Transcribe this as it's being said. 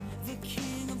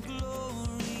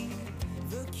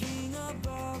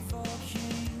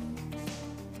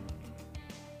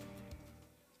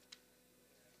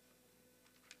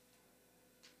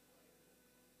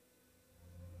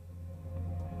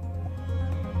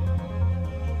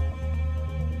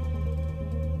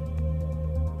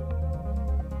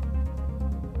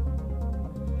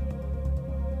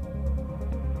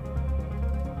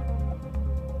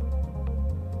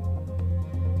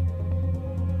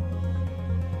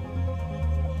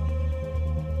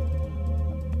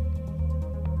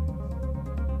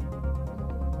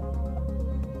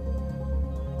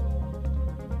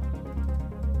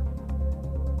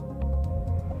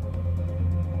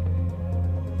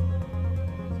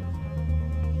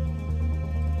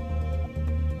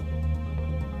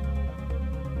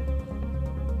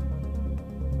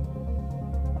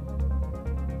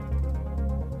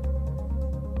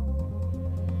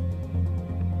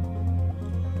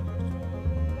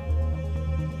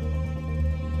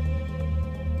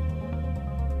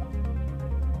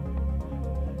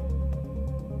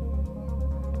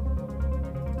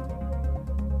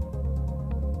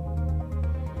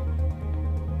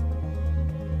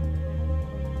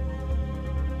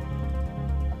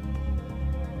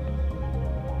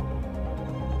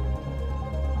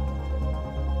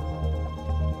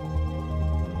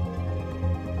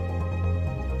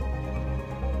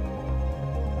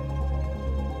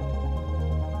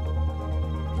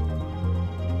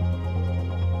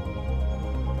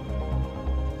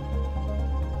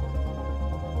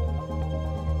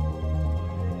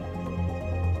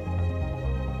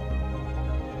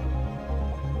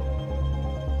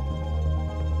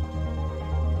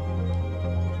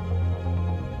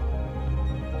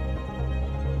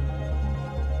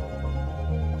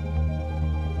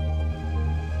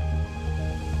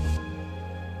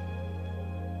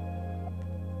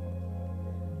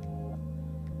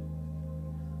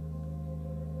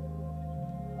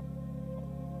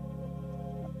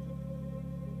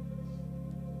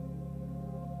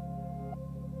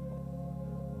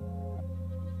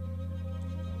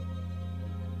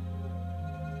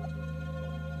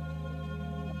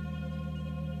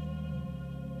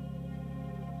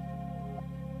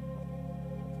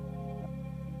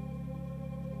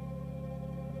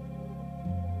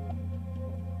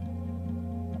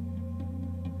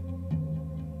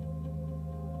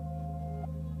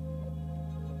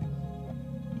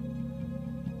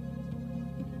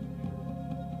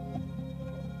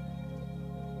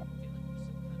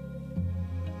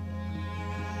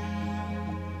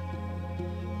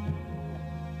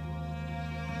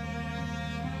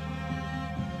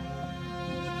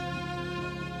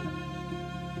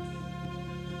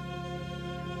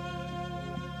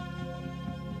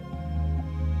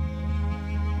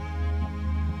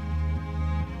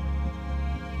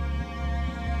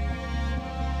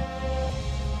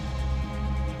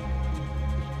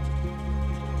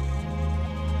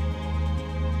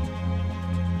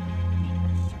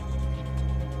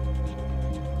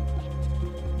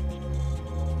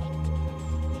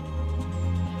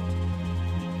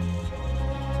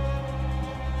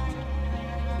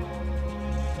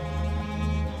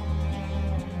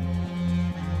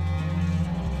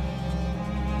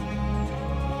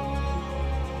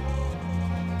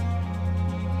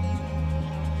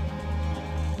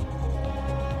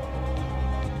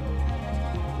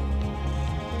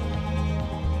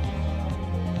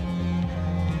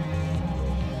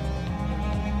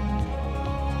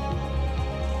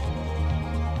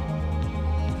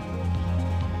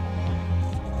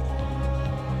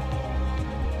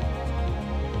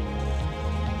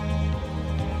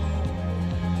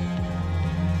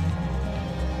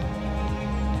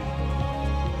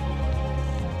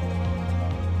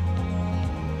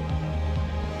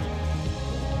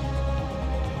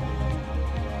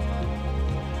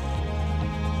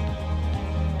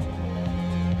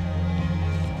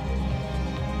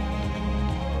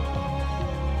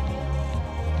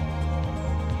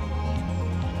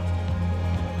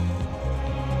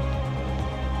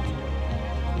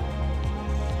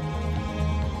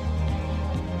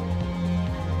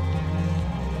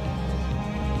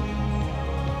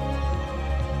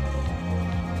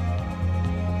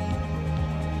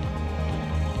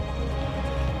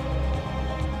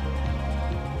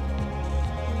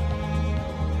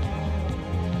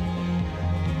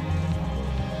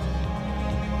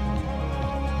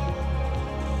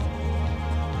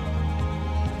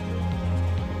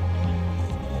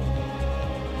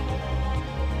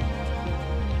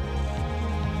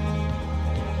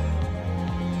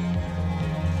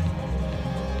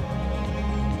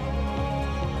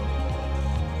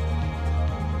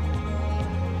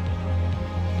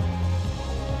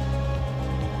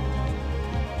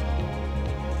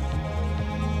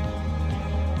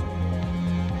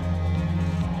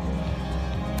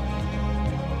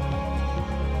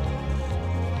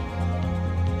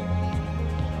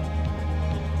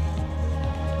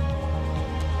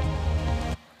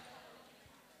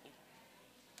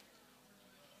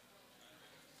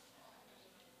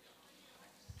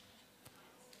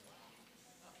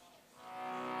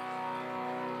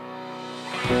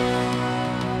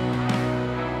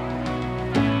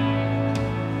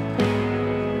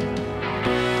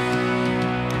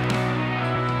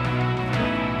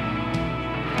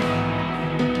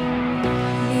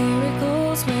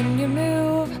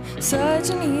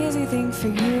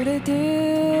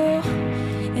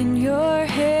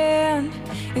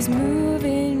is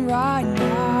moving right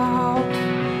now.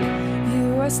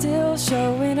 You are still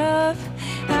showing up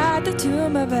at the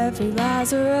tomb of every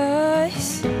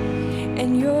Lazarus,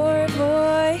 and your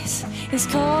voice is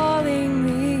calling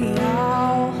me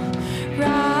out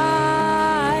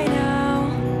right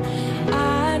now.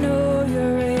 I know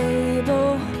you're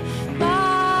able,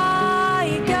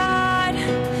 my God,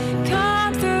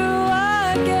 come through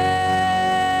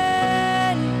again.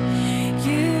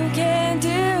 You can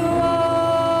do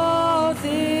all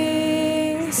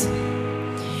things.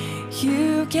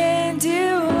 You can do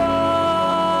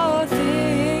all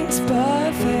things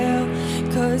but fail,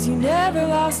 'cause you never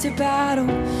lost a battle.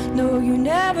 No, you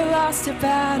never lost a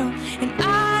battle. And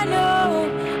I know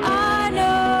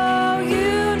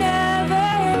you never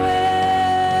will.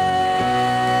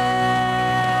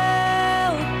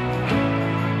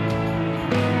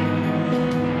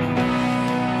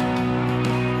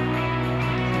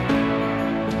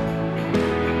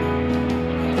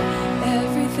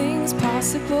 Everything's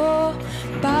possible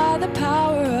by the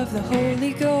power of the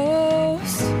Holy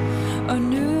Ghost. A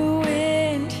new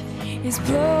wind is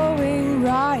blowing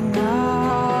right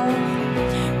now,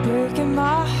 breaking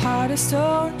my heart of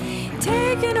stone,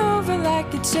 taking over like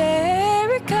a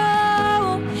Jericho,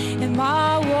 and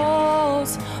my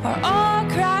walls are all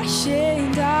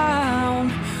crashing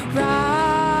down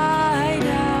right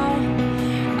now.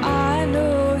 I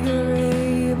know you're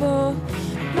able,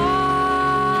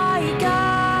 my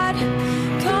God,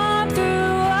 come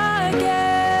through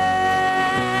again.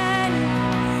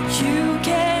 You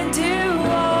can do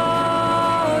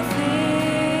all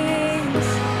things.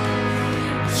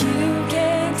 You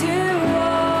can do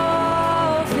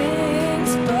all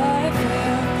things but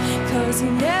fail, 'cause you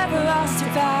never lost a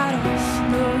battle.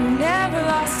 No, you never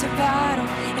lost a battle.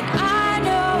 And I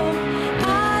know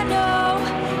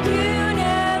you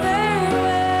never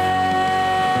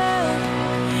will.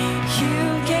 You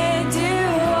can do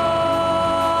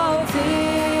all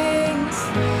things.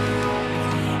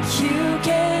 You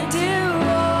can do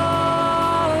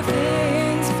all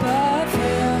things but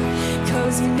fail,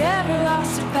 'cause you never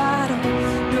lost a battle.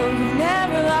 No, you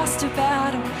never lost a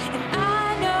battle. And I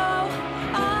know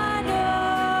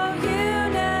you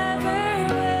never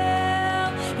will.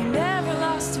 You never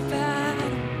lost a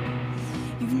battle.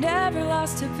 You've never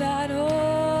lost a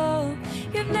battle.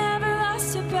 You've never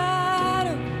lost a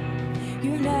battle.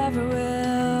 You never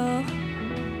will.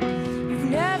 You've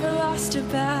never lost a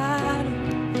battle.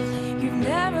 You've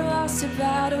never lost a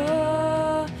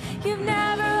battle. You've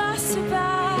never lost a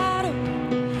battle.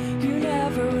 You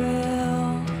never will.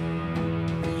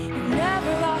 You've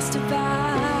never lost a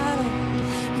battle.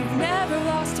 You've never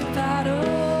lost a battle.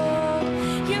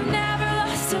 You've never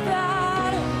lost a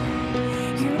battle.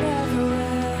 You never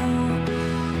will.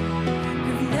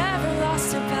 You've never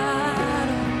lost a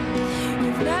battle.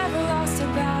 You've never lost a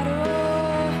battle.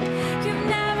 You've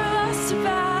never lost a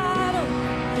battle.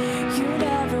 You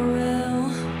never will.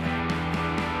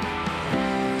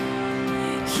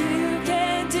 You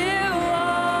can do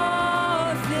all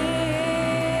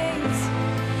things.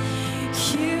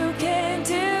 You can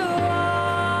do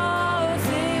all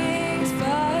things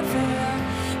but fail,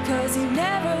 'cause you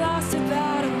never lost a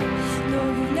battle. No,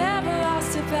 you never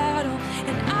lost a battle.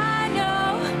 And I know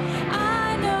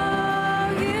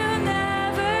you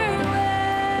never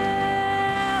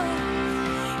will.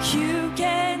 You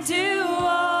can do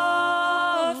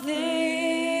all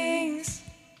things.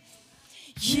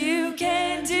 You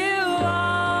can do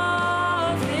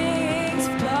all things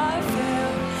but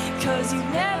fail, 'cause you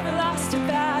never lost a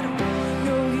battle.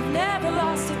 No, you've never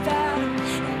lost a battle.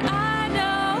 And I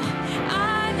know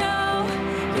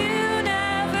you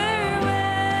never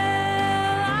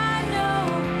will. I know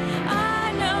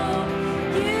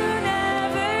you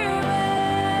never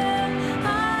will.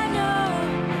 I know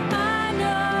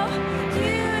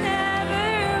you never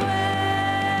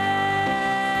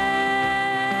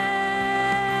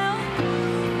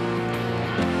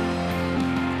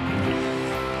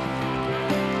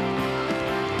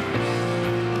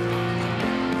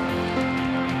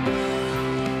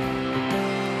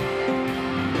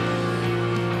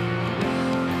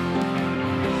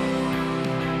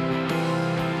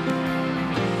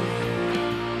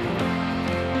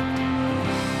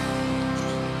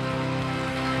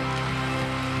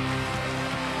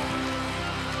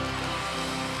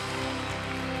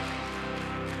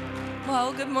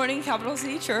Well, good morning, Capital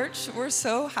City Church. We're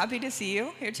so happy to see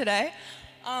you here today.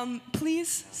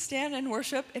 Please stand and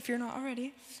worship if you're not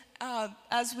already,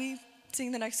 as we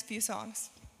sing the next few songs.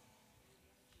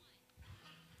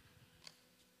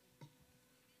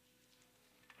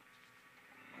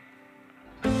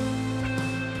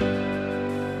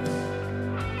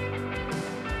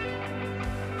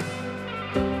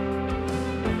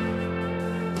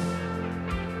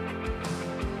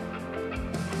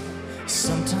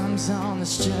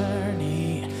 this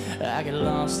journey, I get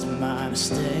lost in my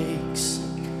mistakes.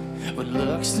 What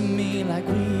looks to me like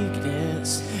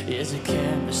weakness is a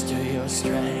canvas to your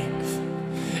strength.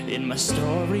 And my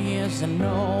story isn't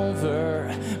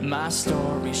over, my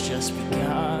story's just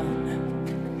begun.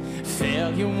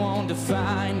 Failure won't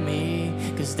define me,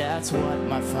 'cause that's what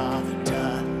my Father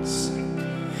does.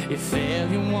 If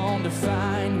failure won't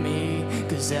define me,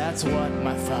 'cause that's what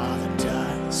my Father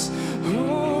does.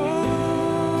 Ooh,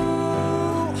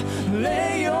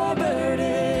 lay your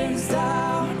burdens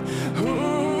down.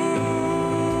 Ooh,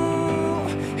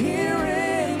 here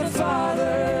in the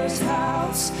Father's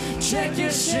house. Check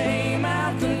your shame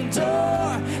at the door,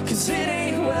 'cause it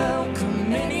ain't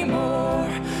welcome anymore.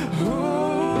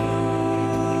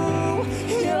 Ooh,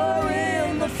 you're in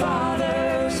the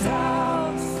Father's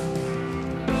house.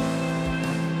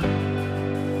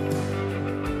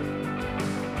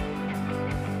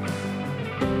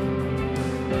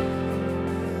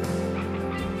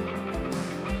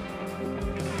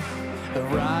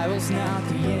 Arrival's not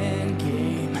the end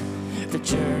game, the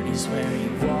journey's where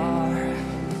you are.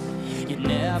 You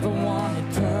never wanted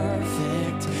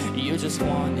perfect, you just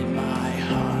wanted my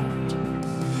heart.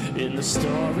 And the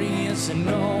story isn't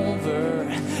over,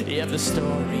 if the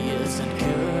story isn't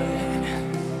good.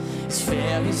 His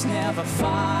failure's never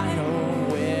final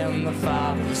when the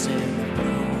Father's in the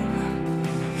room.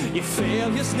 Your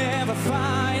failure's never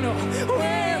final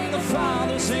when the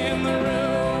Father's in the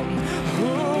room.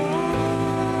 Ooh,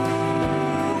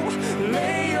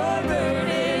 lay your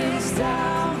burdens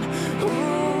down.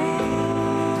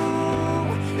 Ooh,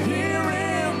 here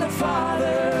in the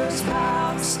Father's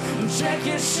house. Check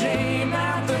your shame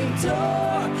at the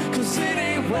door, 'cause it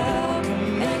ain't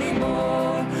welcome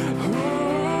anymore.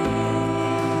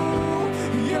 Ooh,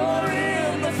 you're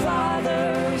in the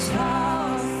Father's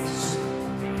house.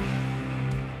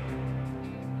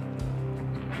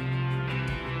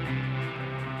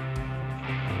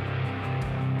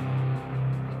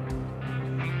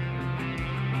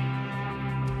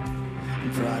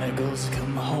 Prodigals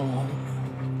come home,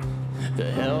 the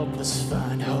helpless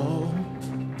find hope.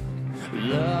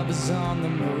 Love is on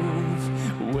the move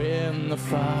when the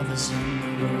Father's in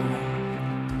the room.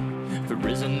 The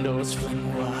prison doors fling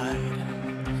wide,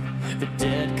 the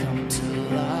dead come to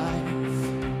life.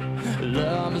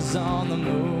 Love is on the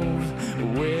move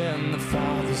when the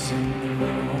Father's in the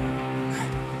room.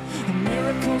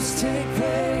 Miracles take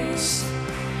place,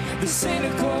 the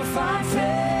cynical find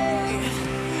faith.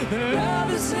 Love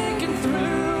is sinking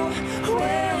through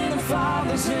when the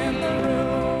Father's in the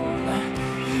room.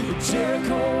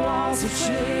 Jericho walls are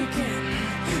shaking,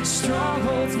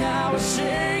 strongholds now are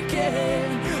shaking.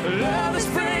 Love is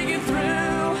breaking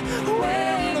through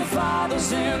when the Father's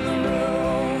in the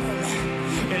room.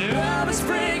 And love is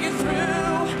breaking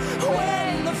through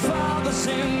when the Father's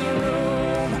in the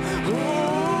room.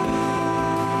 Ooh,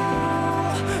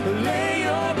 lay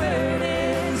your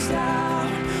burdens down.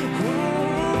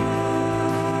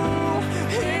 Ooh,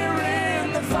 here in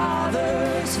the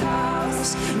Father's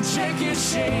house. Check your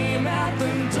shame at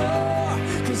the door,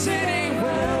 'cause it ain't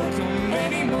welcome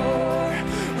anymore.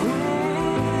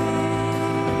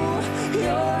 Ooh,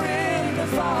 you're in the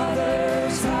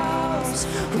Father's house.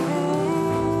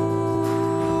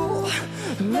 Ooh,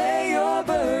 lay your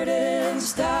burdens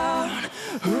down.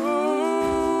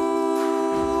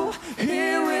 Ooh,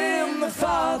 here in the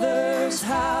Father's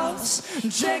house.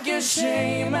 Check your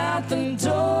shame at the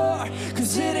door,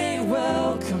 'cause it ain't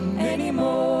welcome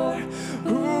anymore.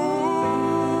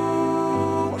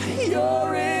 Ooh,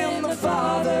 you're in the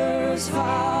Father's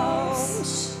house.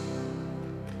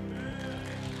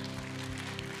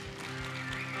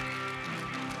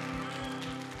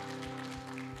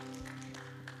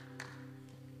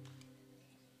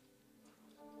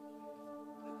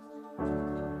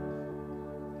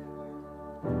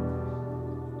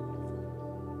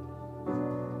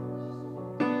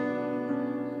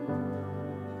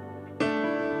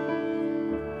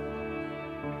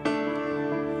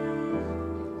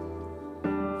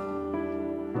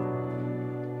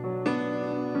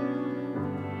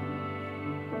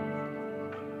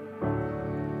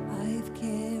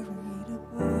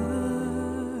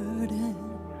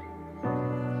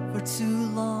 Too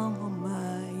long on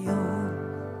my own.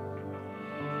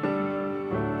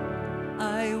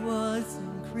 I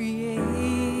wasn't created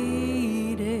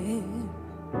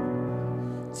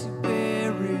to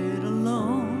bear it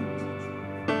alone.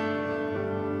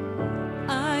 I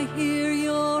hear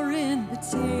your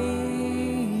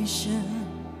invitation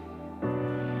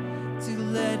to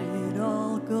let it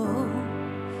all go,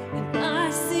 and I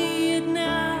see it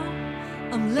now.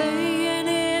 I'm laying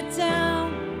it down,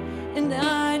 and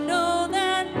I know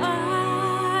that I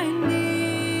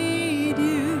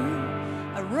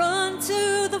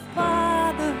the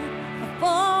Father. I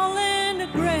fall into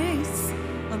grace.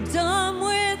 I'm done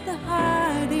with the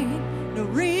hiding, no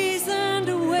reason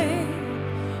to wait.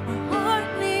 My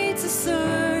heart needs a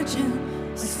surgeon,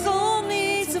 my soul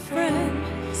needs a friend.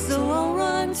 So I'll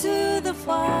run to the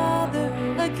Father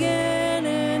again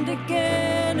and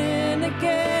again and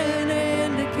again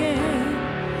and again.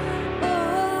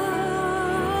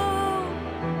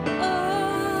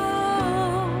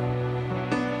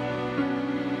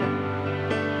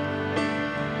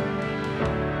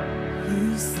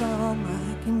 You saw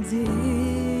my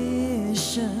condition,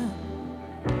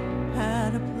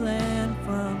 had a plan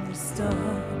from the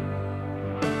start.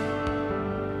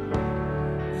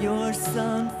 Your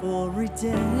Son for redemption,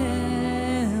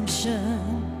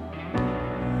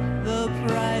 the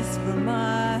price for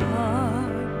my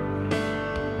heart.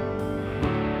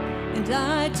 And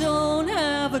I don't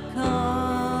have a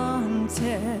context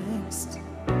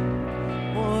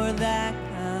for that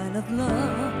kind of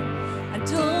love. I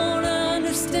don't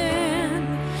understand,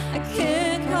 I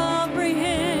can't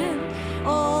comprehend.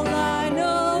 All I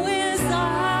know is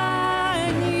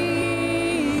I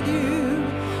need you.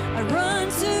 I run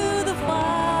to the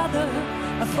Father,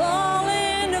 I fall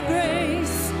into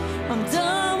grace. I'm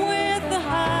done with the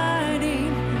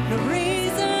hiding, no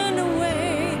reason to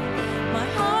wait. My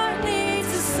heart needs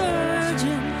a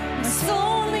surgeon, my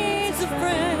soul needs a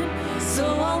friend. So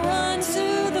I'll run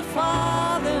to the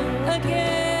Father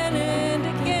again and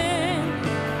again.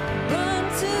 Run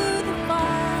to the Father.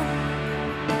 Lord has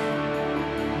been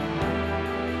in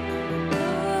your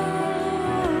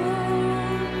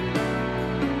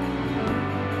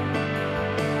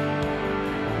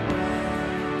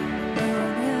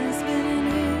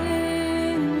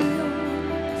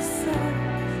sight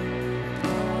long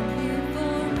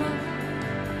before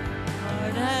my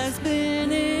heart has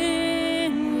been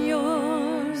in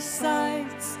your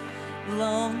sights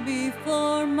long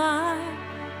before my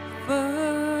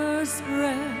first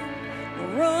breath.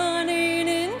 Running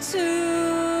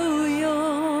into your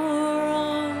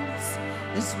arms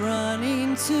is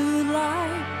running to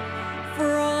life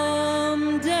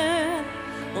from death.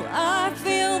 Well, I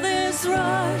feel this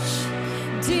rush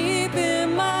deep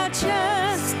in my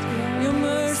chest. Your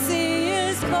mercy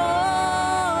is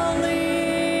calling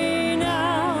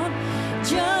out.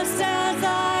 Just as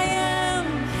I am,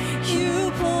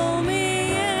 you pull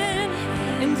me in,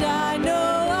 and I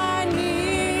know I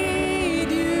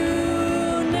need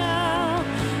you now.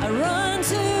 I run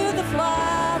to the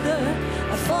Father,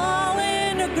 I fall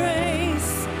into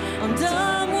grace. I'm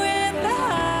done with the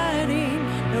hiding,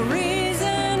 no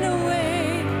reason to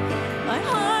wait. My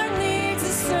heart needs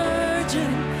a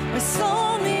surgeon, my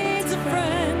soul needs a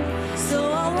friend.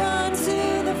 So I'll run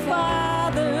to the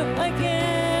Father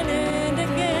again and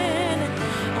again.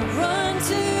 I'll run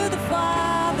to the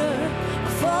Father, I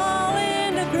fall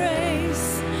into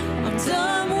grace. I'm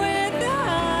done with the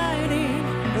hiding,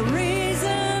 no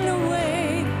reason to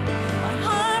wait. My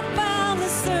heart found the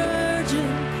surgeon,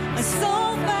 my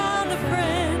soul found a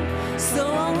friend.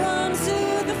 So I'll run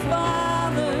to the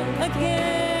Father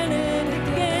again and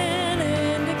again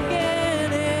and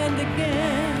again and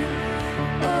again.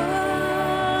 Oh,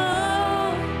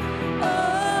 oh,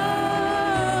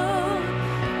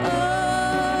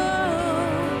 oh,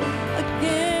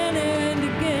 again and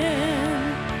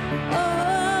again.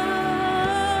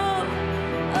 Oh,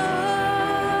 oh,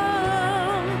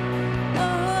 oh,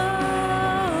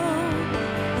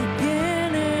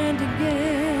 again and again.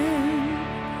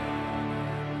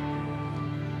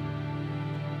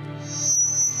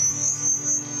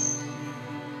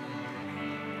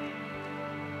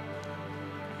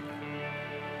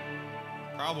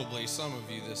 Probably some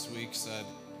of you this week said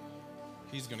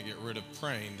he's going to get rid of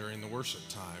praying during the worship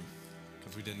time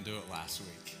because we didn't do it last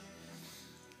week.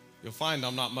 You'll find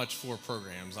I'm not much for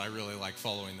programs. I really like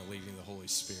following the leading of the Holy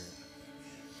Spirit.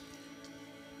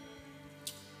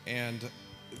 And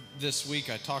this week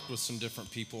I talked with some different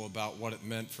people about what it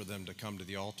meant for them to come to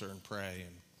the altar and pray.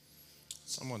 And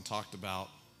someone talked about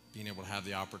being able to have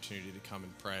the opportunity to come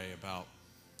and pray about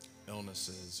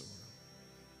illnesses or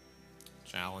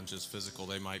challenges, physical,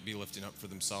 they might be lifting up for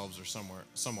themselves or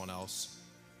someone else.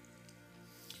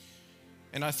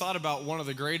 And I thought about one of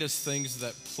the greatest things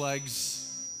that plagues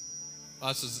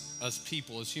us as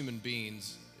people, as human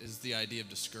beings, is the idea of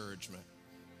discouragement.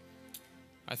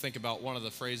 I think about one of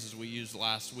the phrases we used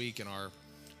last week in our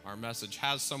message.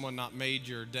 Has someone not made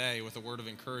your day with a word of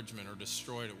encouragement or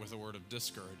destroyed it with a word of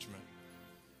discouragement?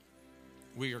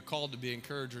 We are called to be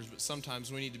encouragers, but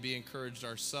sometimes we need to be encouraged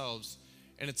ourselves.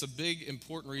 And it's a big,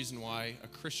 important reason why a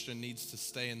Christian needs to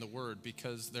stay in the Word,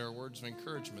 because there are words of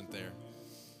encouragement there.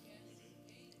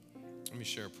 Let me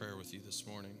share a prayer with you this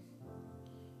morning.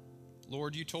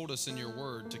 Lord, you told us in your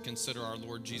word to consider our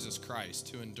Lord Jesus Christ,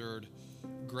 who endured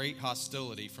great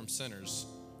hostility from sinners,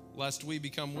 lest we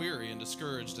become weary and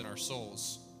discouraged in our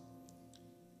souls.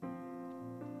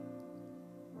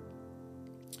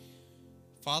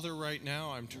 Father, right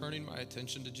now I'm turning my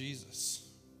attention to Jesus.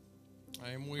 I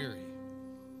am weary,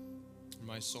 and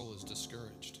my soul is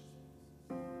discouraged.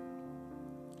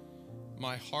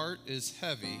 My heart is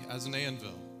heavy as an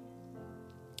anvil,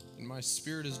 and my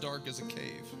spirit is dark as a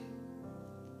cave.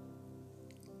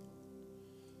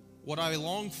 What I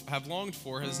have longed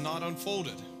for has not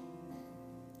unfolded.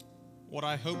 What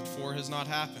I hoped for has not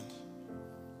happened.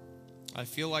 I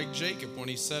feel like Jacob when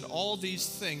he said, all these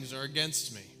things are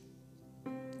against me.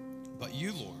 But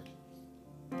you, Lord,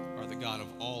 are the God of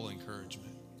all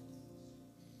encouragement.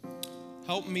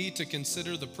 Help me to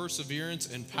consider the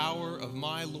perseverance and power of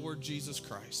my Lord Jesus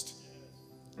Christ.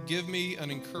 Give me an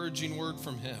encouraging word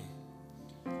from him.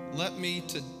 Lead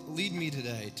me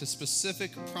today to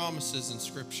specific promises in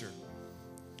Scripture.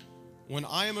 When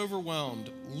I am overwhelmed,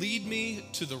 lead me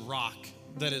to the rock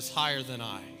that is higher than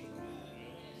I.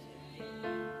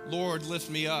 Lord, lift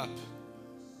me up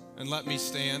and let me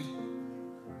stand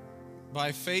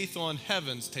by faith on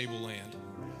heaven's tableland,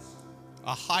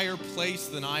 a higher place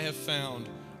than I have found.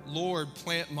 Lord,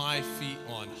 plant my feet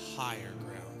on higher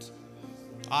ground.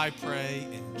 I pray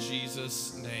in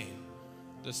Jesus' name.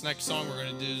 This next song we're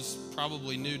going to do is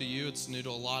probably new to you. It's new to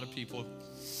a lot of people.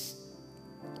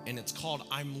 And it's called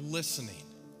I'm Listening.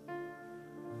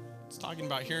 It's talking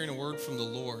about hearing a word from the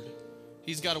Lord.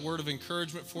 He's got a word of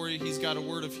encouragement for you. He's got a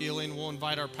word of healing. We'll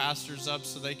invite our pastors up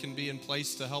so they can be in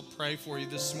place to help pray for you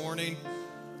this morning.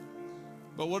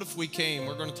 But what if we came?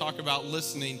 We're going to talk about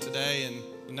listening today and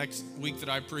the next week that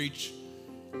I preach.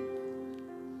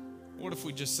 What if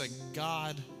we just say,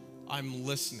 God, I'm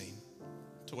listening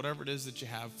to whatever it is that you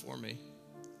have for me.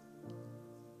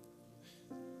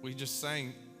 We just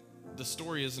sang, the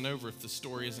story isn't over if the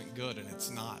story isn't good, and it's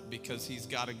not, because he's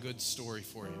got a good story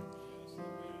for you.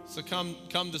 So come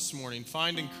this morning.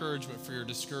 Find encouragement for your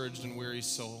discouraged and weary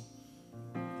soul.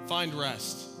 Find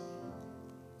rest.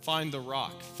 Find the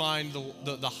rock. Find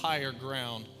the higher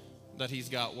ground that he's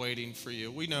got waiting for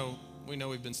you. We know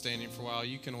we've been standing for a while.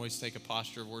 You can always take a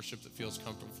posture of worship that feels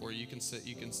comfortable for you. You can sit,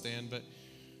 you can stand, but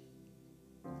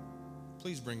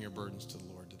please bring your burdens to the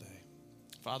Lord today.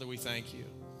 Father, we thank you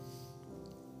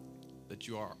that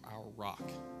you are our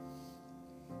rock,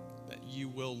 that you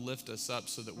will lift us up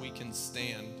so that we can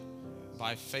stand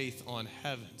by faith on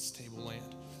heaven's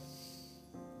tableland.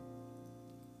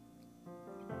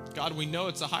 God, we know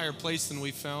it's a higher place than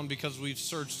we've found because we've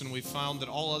searched and we've found that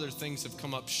all other things have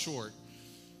come up short.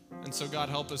 And so, God,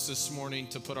 help us this morning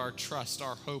to put our trust,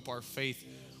 our hope, our faith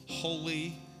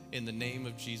wholly in the name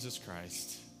of Jesus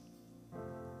Christ.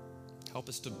 Help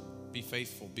us to be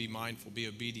faithful, be mindful, be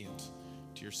obedient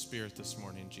to your Spirit this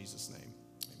morning in Jesus' name.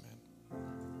 Amen.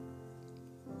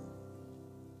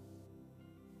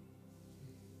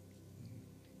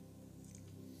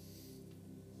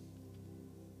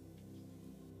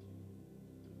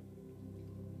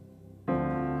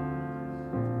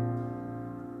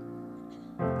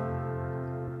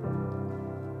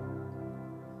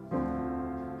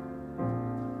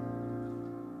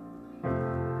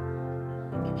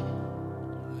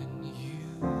 When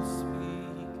you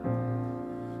speak,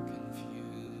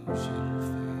 confusion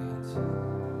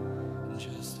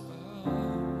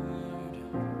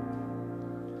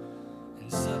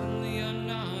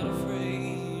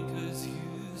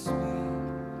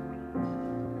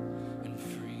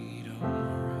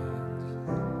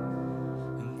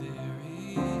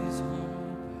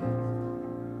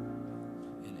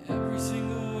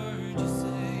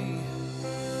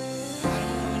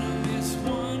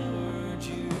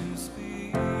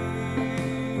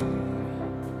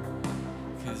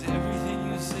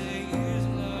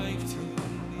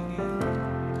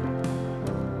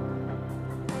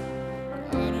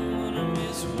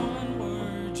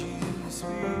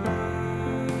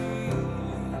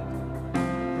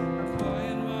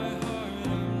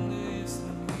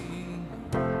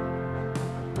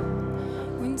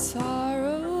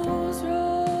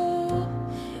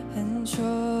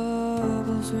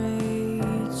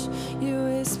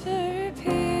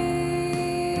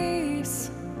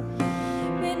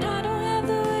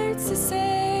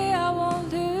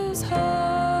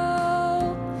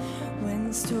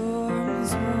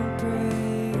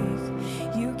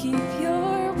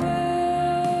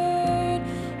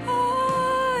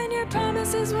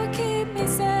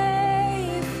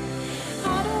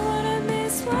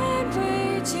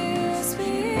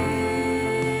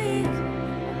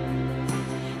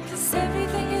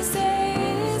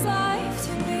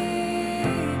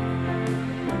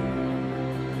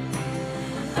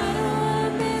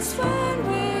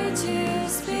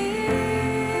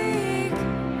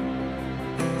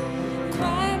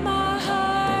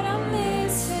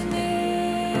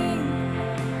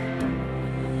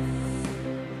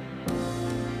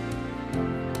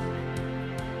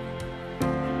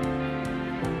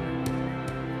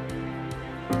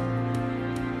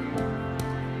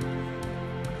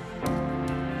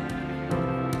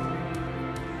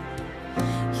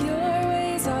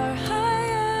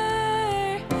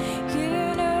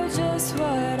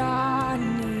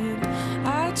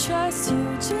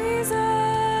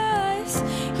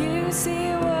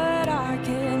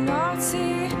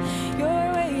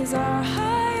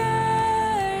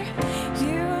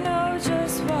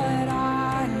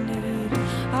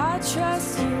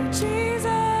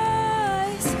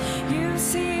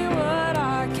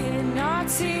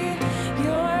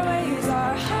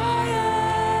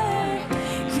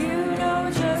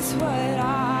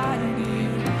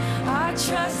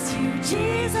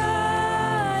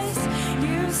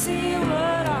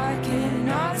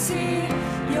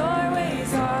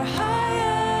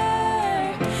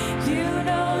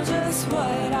know just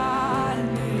what I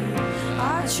need.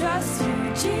 I trust you,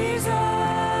 Jesus.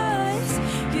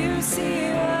 You see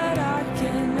what I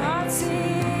cannot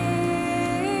see.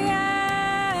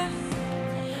 Yeah.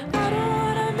 I don't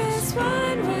wanna miss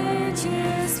one word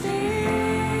you speak,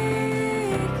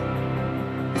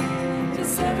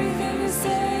 'cause everything you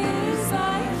say is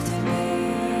life to me.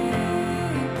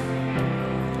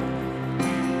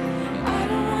 I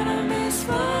don't wanna miss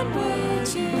one word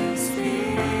you speak.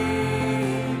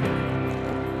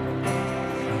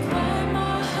 Quiet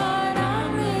my heart,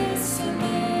 I'm listening.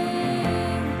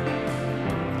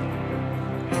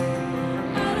 I don't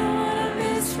wanna miss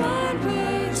one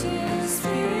word you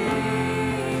speak,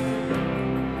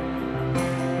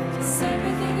 'cause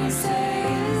everything you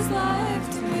say is life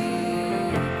to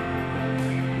me.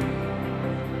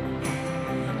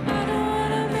 I don't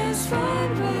wanna miss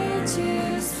one word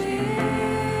you speak.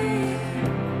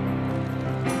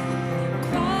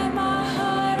 Quiet my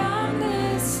heart, I'm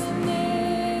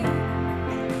listening.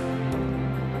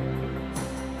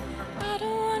 I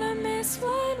don't wanna miss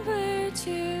one word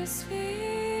you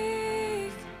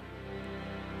speak,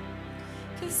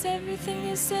 'cause everything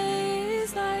you say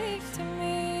is life to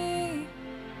me.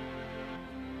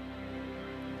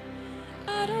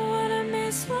 I don't wanna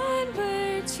miss one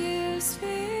word you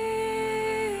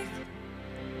speak.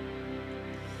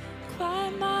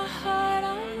 Quiet my heart,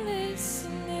 I'm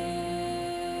listening.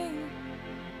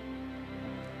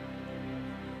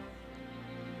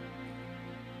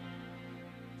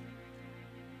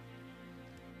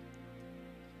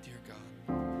 Dear God,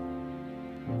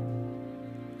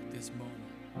 at this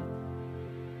moment,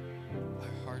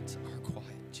 our hearts are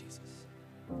quiet, Jesus.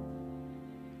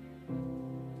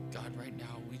 God, right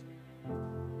now,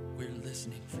 we're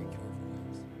listening for your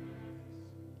voice.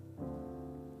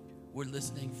 We're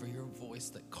listening for your voice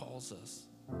that calls us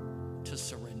to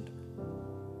surrender.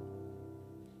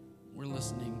 We're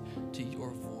listening to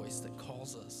your voice that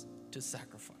calls us to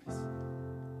sacrifice,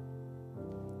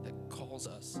 that calls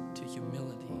us to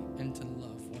humility and to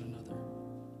love one another.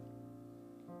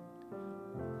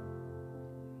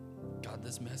 God,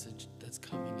 this message that's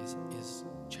coming is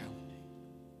challenging.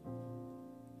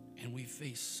 And we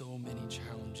face so many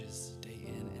challenges day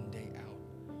in and day out.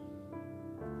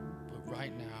 But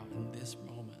right now, in this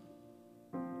moment,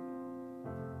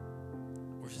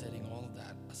 we're setting all of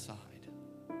that aside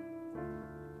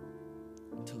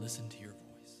to listen to your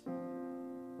voice,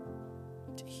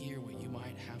 to hear what you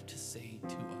might have to say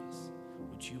to us,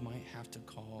 what you might have to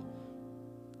call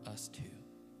us to.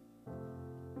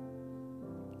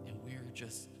 And we're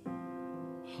just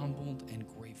humbled and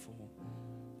grateful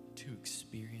to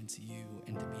experience you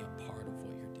and to be a part of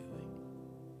what you're doing,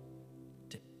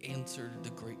 to answer the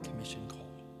Great Commission call.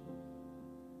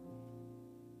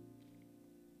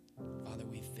 Father,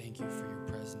 we thank you for your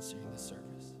presence during this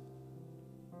service,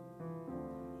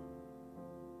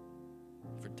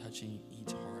 for touching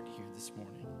each heart here this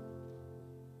morning.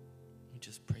 We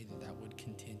just pray that that would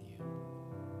continue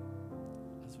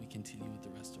as we continue with the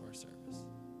rest of our service.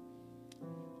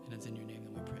 And it's in your name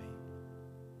that we pray.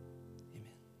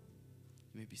 Amen.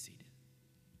 You may be seated.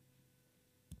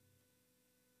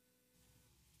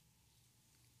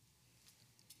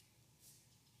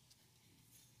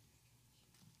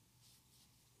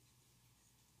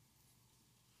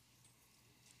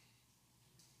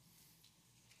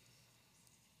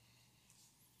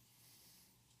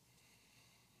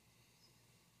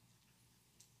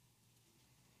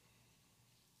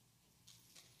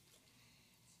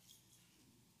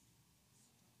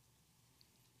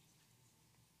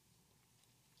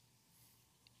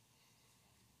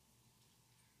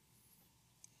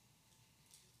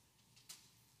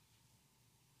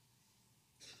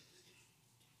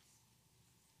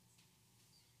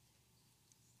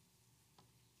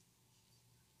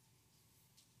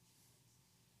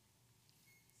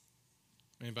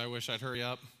 Anybody wish I'd hurry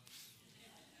up?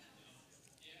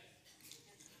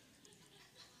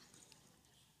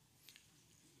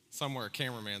 Somewhere a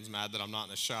cameraman's mad that I'm not in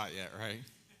the shot yet, right?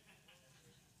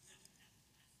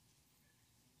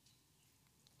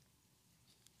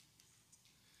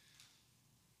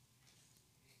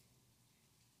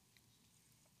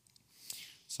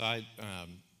 So I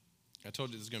told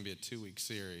you this is going to be a 2-week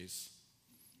series,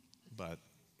 but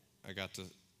I got to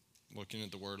looking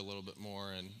at the Word a little bit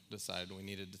more and decided we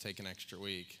needed to take an extra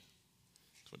week.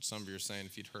 That's what some of you are saying.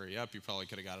 If you'd hurry up, you probably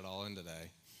could have got it all in today.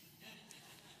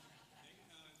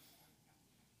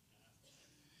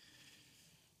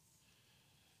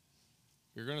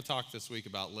 We're going to talk this week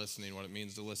about listening, what it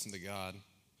means to listen to God.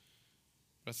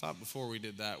 But I thought before we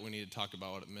did that, we needed to talk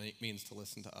about what it means to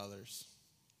listen to others.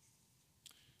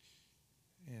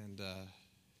 And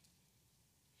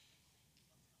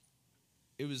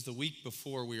it was the week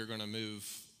before we were going to move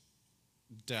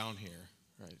down here,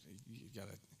 right? You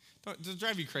gotta, does it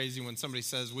drive you crazy when somebody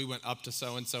says we went up to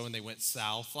so-and-so and they went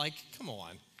south? Like, come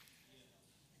on.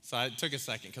 So it took a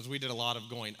second because we did a lot of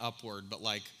going upward, but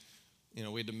like, we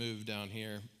had to move down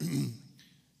here.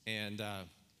 And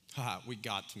we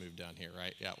got to move down here,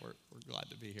 right? Yeah, we're glad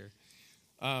to be here.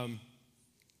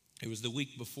 It was the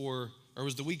week before, or it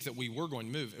was the week that we were going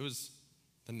to move. It was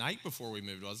the night before we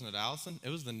moved, wasn't it, Allison? It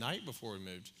was the night before we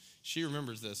moved. She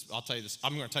remembers this. I'll tell you this.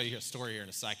 I'm going to tell you a story here in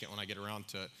a second when I get around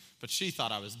to it. But she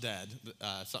thought I was dead.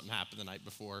 Something happened the night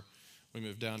before we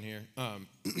moved down here.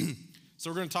 So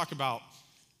we're going to talk about,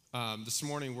 this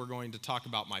morning we're going to talk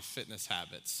about my fitness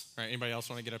habits. All right, anybody else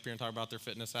want to get up here and talk about their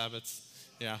fitness habits?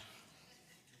 Yeah.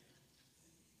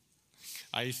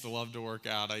 I used to love to work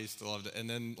out. I used to love to, and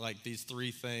then like these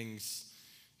three things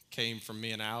came from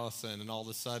me and Allison, and all of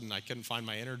a sudden I couldn't find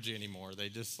my energy anymore. They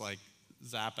just like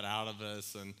zap it out of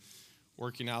us, and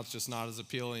working out's just not as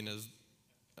appealing as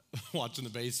watching the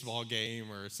baseball game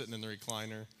or sitting in the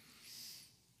recliner.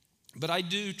 But I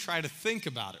do try to think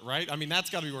about it, right? I mean, that's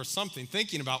got to be worth something,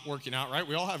 thinking about working out, right?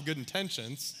 We all have good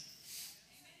intentions.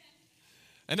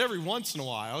 And every once in a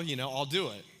while, I'll do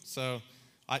it. So,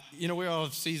 we all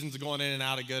have seasons of going in and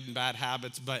out of good and bad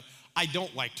habits, but I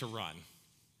don't like to run.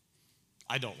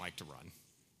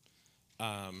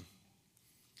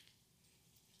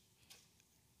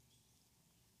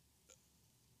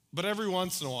 But every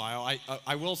once in a while,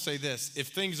 I will say this, if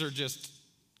things are just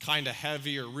kind of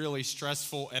heavy or really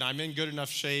stressful and I'm in good enough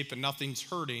shape and nothing's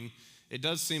hurting, it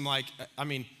does seem like,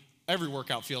 every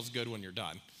workout feels good when you're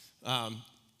done.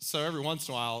 So every once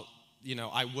in a while,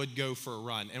 I would go for a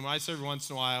run. And when I say every once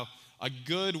in a while, a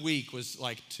good week was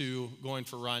like going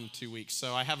for a run 2 weeks.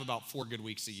 So I have about 4 good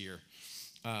weeks a year.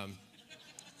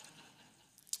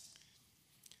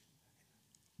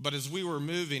 But as we were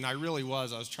moving, I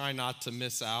was trying not to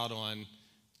miss out on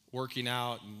working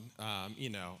out.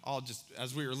 And,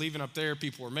 as we were leaving up there,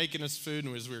 people were making us food.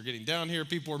 And as we were getting down here,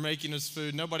 people were making us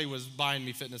food. Nobody was buying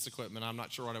me fitness equipment. I'm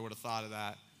not sure what I would have thought of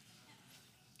that.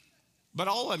 But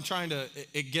all I'm trying to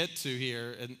get to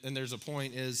here, and there's a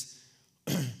point, is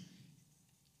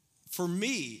for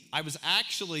me, I was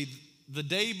actually, the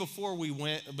day before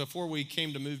we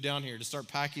came to move down here to start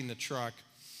packing the truck,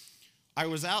 I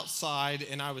was outside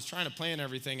and I was trying to plan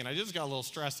everything, and I just got a little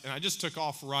stressed, and I just took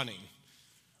off running.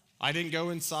 I didn't go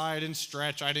inside and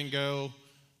stretch. I didn't go,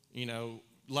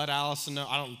 let Allison know.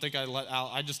 I don't think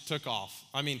I just took off.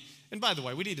 And by the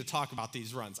way, we need to talk about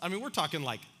these runs. We're talking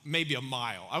like maybe a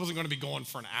mile. I wasn't going to be going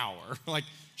for an hour. Like,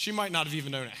 she might not have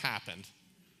even known it happened.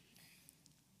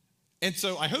 And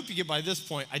so I hope you get by this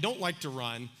point, I don't like to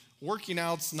run. Working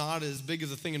out's not as big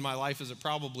as a thing in my life as it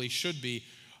probably should be.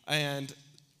 And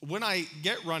when I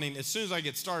get running, as soon as I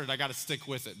get started, I got to stick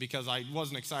with it because I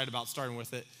wasn't excited about starting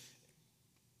with it.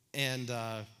 And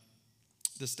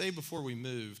this day before we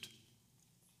moved,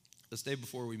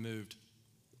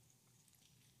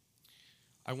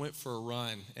 I went for a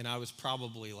run, and I was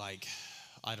probably like,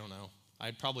 I don't know,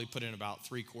 I'd probably put in about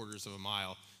 3/4 of a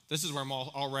mile. This is where I'm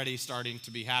already starting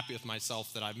to be happy with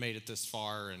myself that I've made it this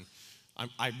far, and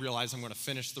I realize I'm going to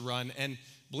finish the run. And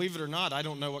believe it or not, I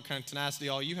don't know what kind of tenacity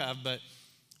all you have, but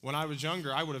when I was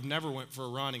younger, I would have never went for a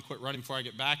run and quit running before I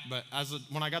get back. But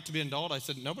when I got to be an adult, I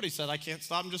said, nobody said I can't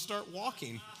stop and just start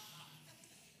walking.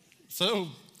 So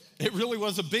it really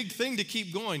was a big thing to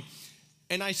keep going.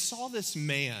 And I saw this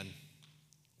man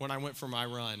when I went for my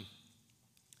run.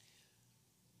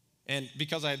 And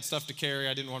because I had stuff to carry,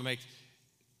 I didn't want to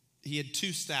he had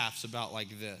 2 staffs about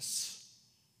like this.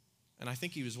 And I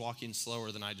think he was walking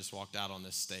slower than I just walked out on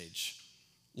this stage.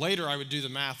 Later, I would do the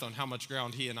math on how much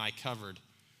ground he and I covered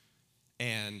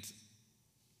and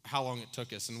how long it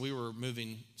took us. And we were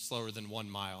moving slower than 1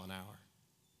 mile an hour.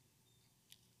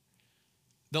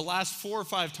 The last 4 or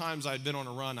 5 times I'd been on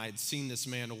a run, I had seen this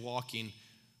man walking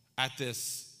at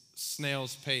this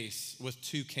snail's pace with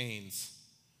 2 canes.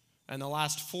 And the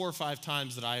last 4 or 5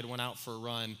 times that I had went out for a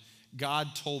run,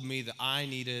 God told me that I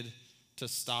needed to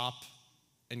stop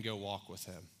and go walk with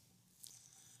him.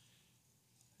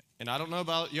 And I don't know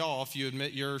about y'all, if you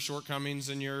admit your shortcomings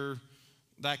and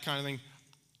that kind of thing.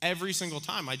 Every single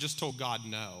time, I just told God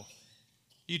no.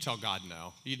 You tell God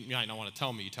no. You might not want to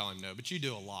tell me you tell him no, but you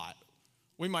do a lot.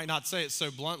 We might not say it so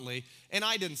bluntly, and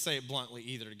I didn't say it bluntly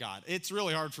either to God. It's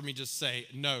really hard for me to just say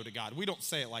no to God. We don't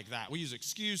say it like that. We use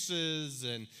excuses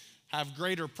and have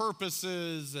greater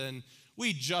purposes, and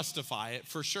we justify it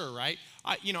for sure, right?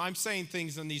 I'm saying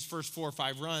things in these first 4 or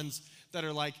 5 runs that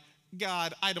are like,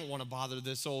 God, I don't want to bother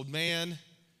this old man.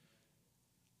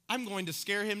 I'm going to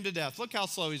scare him to death. Look how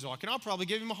slow he's walking. I'll probably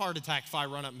give him a heart attack if I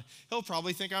run up. He'll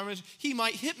probably think he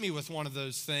might hit me with one of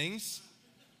those things.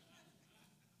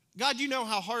 God, you know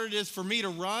how hard it is for me to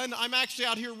run. I'm actually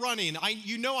out here running.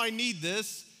 You know I need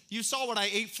this. You saw what I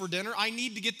ate for dinner. I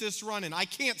need to get this running. I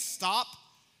can't stop.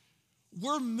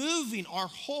 We're moving our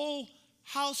whole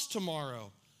house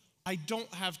tomorrow. I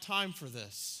don't have time for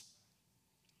this.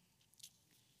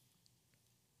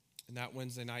 And that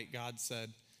Wednesday night, God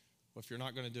said, well, if you're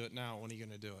not going to do it now, when are you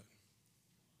going to do it?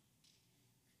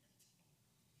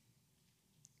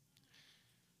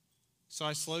 So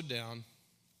I slowed down,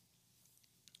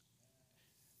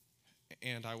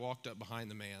 and I walked up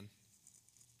behind the man,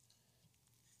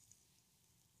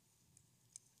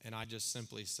 and I just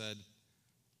simply said,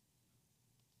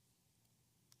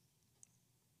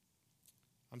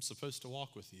 I'm supposed to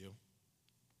walk with you.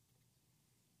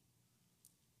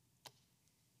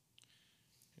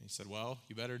 And he said, well,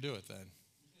 you better do it then.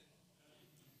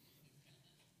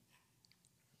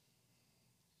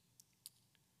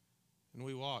 And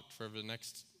we walked for the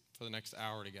next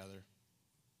hour together.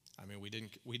 I mean, we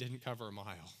didn't cover a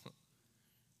mile.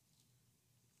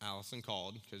 Allison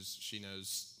called because she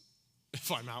knows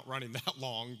if I'm out running that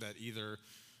long that either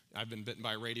I've been bitten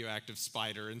by a radioactive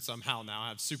spider and somehow now I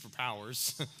have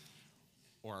superpowers,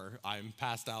 or I'm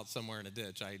passed out somewhere in a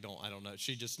ditch. I don't know.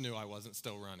 She just knew I wasn't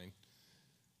still running.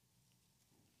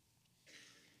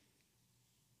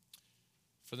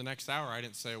 For the next hour, I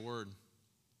didn't say a word.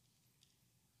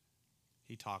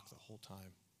 He talked the whole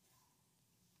time.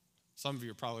 Some of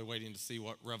you are probably waiting to see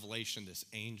what revelation this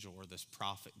angel or this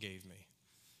prophet gave me.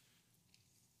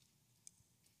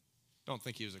 Don't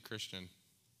think he was a Christian.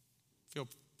 Feel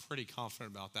pretty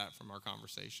confident about that from our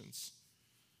conversations.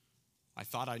 I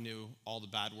thought I knew all the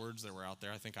bad words that were out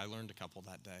there. I think I learned a couple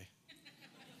that day.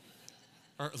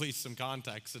 Or at least some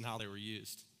context in how they were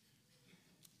used.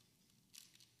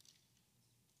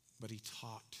 But he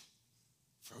talked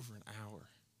for over an hour.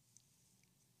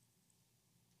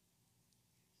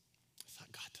 I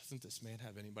thought, God, doesn't this man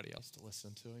have anybody else to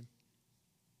listen to him?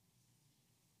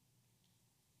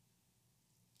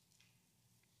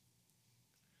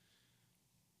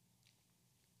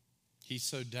 He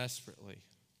so desperately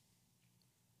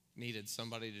needed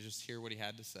somebody to just hear what he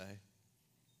had to say.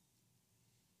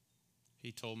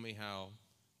 He told me how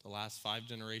the last 5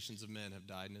 generations of men have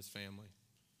died in his family,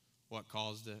 what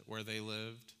caused it, where they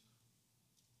lived,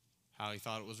 how he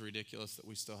thought it was ridiculous that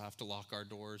we still have to lock our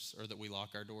doors, or that we lock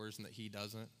our doors and that he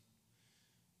doesn't.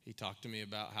 He talked to me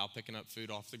about how picking up food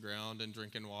off the ground and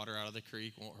drinking water out of the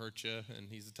creek won't hurt you, and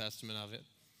he's a testament of it.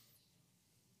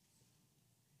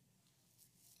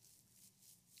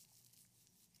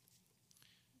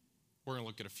 We're going to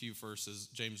look at a few verses.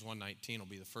 James 1:19 will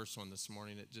be the first one this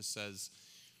morning. It just says,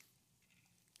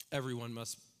 everyone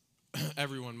must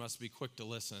be quick to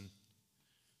listen,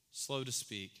 slow to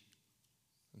speak,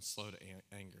 and slow to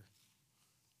anger.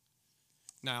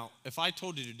 Now, if I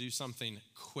told you to do something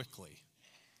quickly,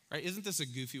 right? Isn't this a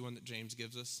goofy one that James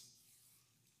gives us?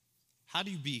 How do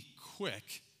you be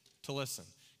quick to listen?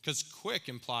 Because quick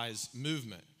implies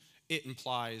movement. It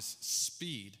implies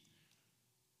speed.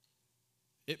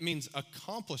 It means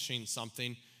accomplishing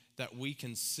something that we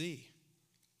can see.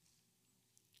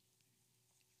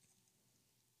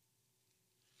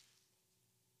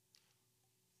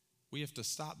 We have to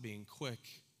stop being quick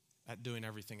at doing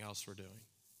everything else we're doing.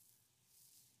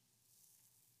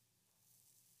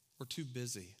 We're too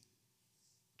busy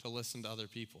to listen to other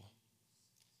people.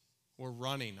 We're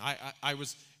running.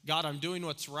 God, I'm doing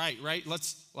what's right?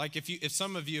 If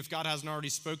some of you, if God hasn't already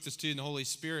spoke this to you in the Holy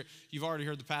Spirit, you've already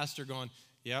heard the pastor going,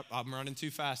 yep, I'm running too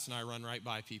fast and I run right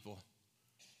by people.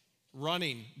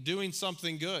 Running, doing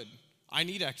something good. I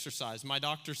need exercise. My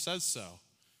doctor says so.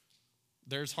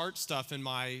 There's heart stuff in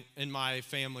my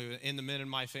family, in the men in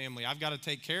my family. I've got to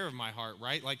take care of my heart,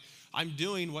 right? Like, I'm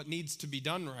doing what needs to be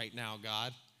done right now,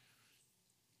 God.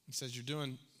 He says, you're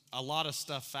doing a lot of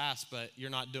stuff fast, but you're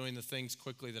not doing the things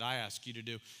quickly that I ask you to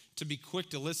do. To be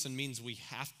quick to listen means we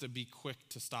have to be quick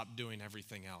to stop doing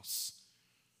everything else.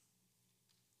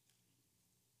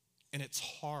 And it's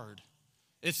hard.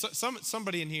 If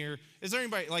somebody in here, is there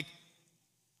anybody, like,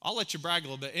 I'll let you brag a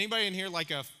little bit. Anybody in here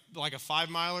like a 5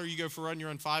 miler? You go for a run, you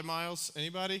run 5 miles?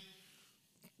 Anybody?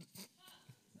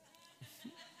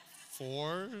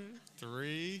 4,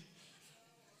 3.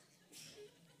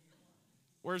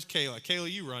 Where's Kayla?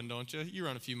 Kayla, you run, don't you? You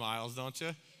run a few miles, don't you?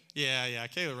 Yeah,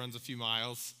 Kayla runs a few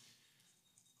miles.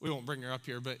 We won't bring her up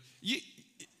here, but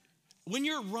when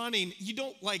you're running, you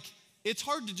don't it's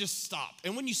hard to just stop.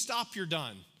 And when you stop, you're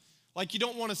done. Like, you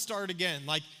don't want to start again.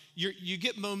 Like, you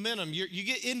get momentum. You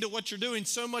get into what you're doing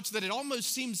so much that it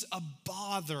almost seems a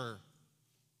bother,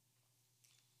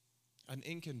 an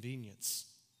inconvenience.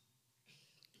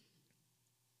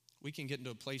 We can get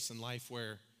into a place in life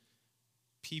where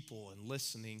people and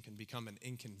listening can become an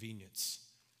inconvenience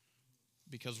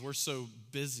because we're so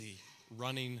busy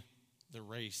running the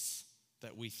race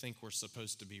that we think we're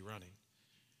supposed to be running.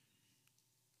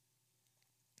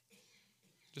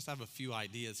 Just have a few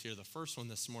ideas here. The first one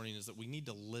this morning is that we need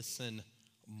to listen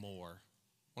more.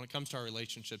 When it comes to our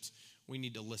relationships, we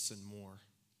need to listen more.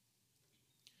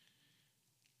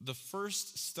 The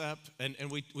first step, and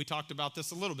we talked about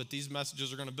this a little bit, these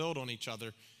messages are going to build on each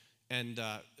other,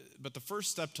 but the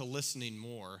first step to listening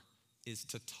more is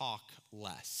to talk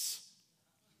less.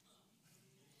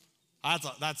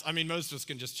 Most of us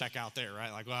can just check out there,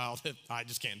 right? Like, well, I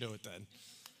just can't do it then.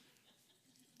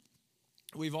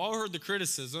 We've all heard the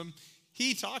criticism,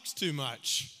 he talks too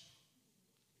much.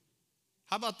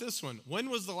 How about this one? When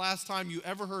was the last time you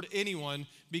ever heard anyone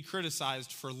be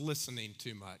criticized for listening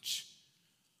too much?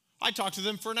 I talked to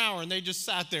them for an hour and they just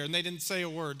sat there and they didn't say a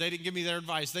word. They didn't give me their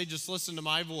advice. They just listened to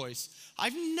my voice.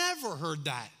 I've never heard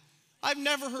that. I've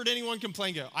never heard anyone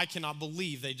complain, I cannot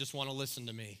believe they just want to listen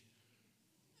to me.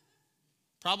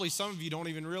 Probably some of you don't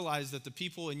even realize that the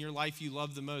people in your life you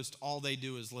love the most, all they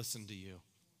do is listen to you.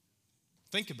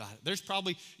 Think about it. There's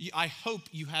probably, I hope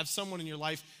you have someone in your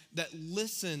life that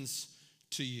listens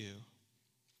to you.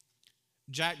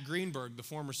 Jack Greenberg, the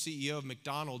former CEO of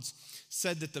McDonald's,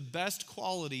 said that the best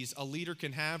qualities a leader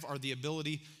can have are the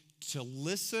ability to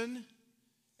listen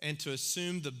and to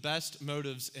assume the best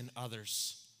motives in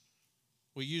others.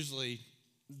 We usually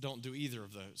don't do either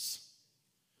of those.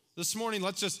 This morning,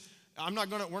 we're not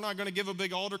going to give a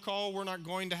big altar call. We're not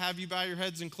going to have you bow your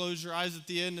heads and close your eyes at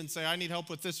the end and say, I need help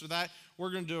with this or that.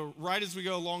 We're going to do it right as we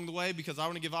go along the way because I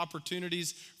want to give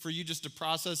opportunities for you just to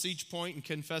process each point and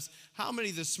confess. How many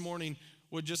this morning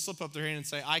would just slip up their hand and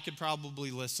say, I could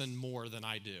probably listen more than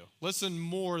I do? Listen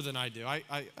more than I do.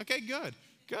 Okay, good.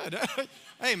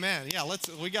 Hey, man, yeah,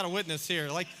 we got a witness here.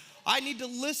 I need to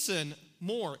listen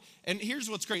more. And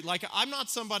here's what's great. I'm not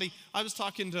somebody, I was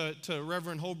talking to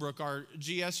Reverend Holbrook, our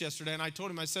GS yesterday, and I told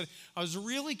him, I said, I was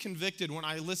really convicted when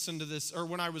I listened to this, or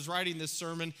when I was writing this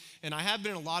sermon, and I have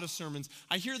been in a lot of sermons.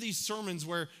 I hear these sermons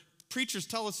where preachers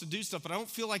tell us to do stuff, but I don't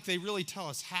feel like they really tell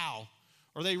us how.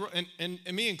 Or and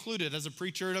me included as a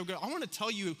preacher, I want to tell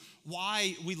you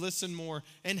why we listen more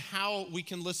and how we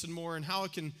can listen more and how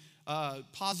it can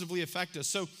positively affect us.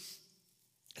 So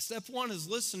step one is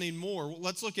listening more.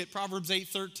 Let's look at Proverbs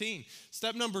 8:13.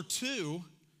 Step number 2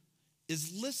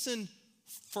 is listen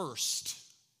first.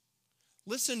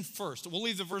 Listen first. We'll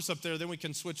leave the verse up there, then we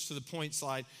can switch to the point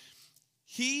slide.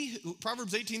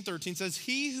 Proverbs 18:13 says,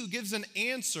 he who gives an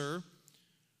answer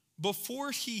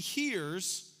before he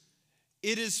hears,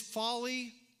 it is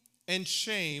folly and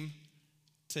shame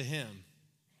to him.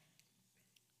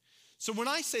 So when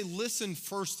I say listen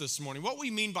first this morning, what we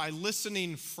mean by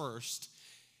listening first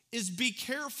is be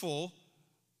careful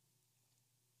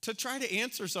to try to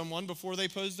answer someone before they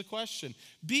pose the question.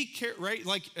 Be careful, right?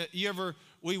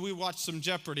 We watch some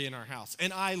Jeopardy in our house,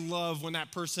 and I love when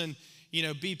that person,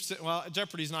 beeps. Well,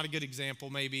 Jeopardy's not a good example,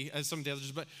 maybe, as some of the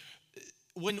others, but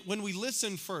when we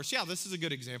listen first, yeah, this is a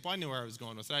good example. I knew where I was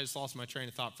going with it. I just lost my train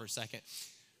of thought for a second.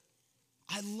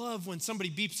 I love when somebody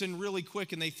beeps in really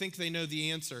quick and they think they know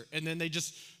the answer, and then they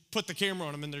just put the camera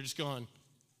on them and they're just going,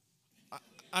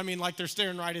 like they're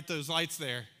staring right at those lights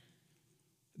there.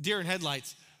 Deer in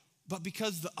headlights. But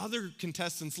because the other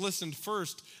contestants listened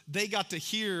first, they got to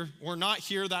hear or not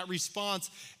hear that response,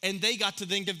 and they got to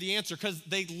then give the answer because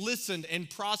they listened and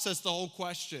processed the whole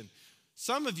question.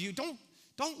 Some of you, don't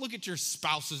look at your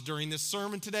spouses during this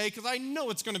sermon today because I know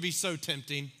it's going to be so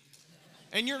tempting.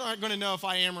 And you're not going to know if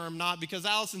I am or am not because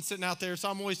Allison's sitting out there, so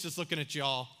I'm always just looking at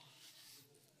y'all.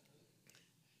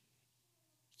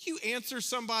 You answer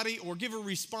somebody or give a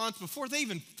response before they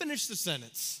even finish the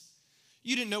sentence.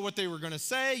 You didn't know what they were going to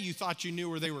say. You thought you knew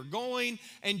where they were going,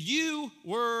 and you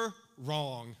were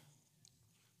wrong.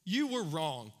 You were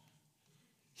wrong.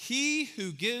 He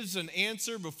who gives an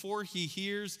answer before he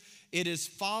hears, it is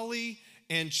folly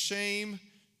and shame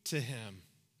to him.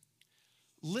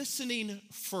 Listening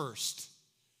first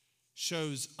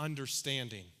shows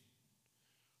understanding,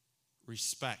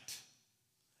 respect,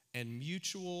 and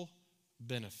mutual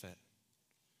benefit.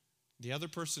 The other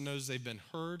person knows they've been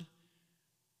heard,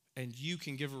 and you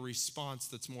can give a response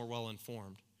that's more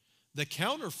well-informed. The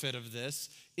counterfeit of this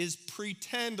is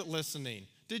pretend listening.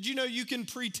 Did you know you can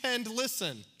pretend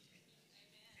listen?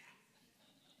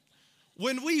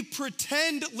 When we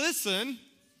pretend listen,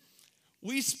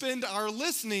 we spend our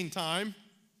listening time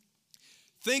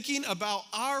thinking about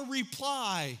our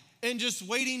reply and just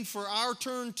waiting for our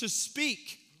turn to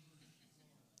speak.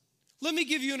 Let me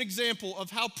give you an example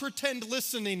of how pretend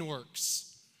listening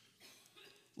works.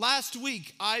 Last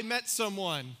week, I met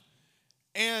someone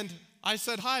and I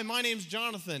said, "Hi, my name's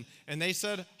Jonathan." And they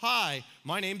said, "Hi,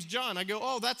 my name's John." I go,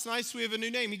 "Oh, that's nice. We have a new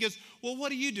name." He goes, "Well, what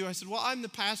do you do?" I said, "Well, I'm the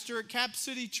pastor at Cap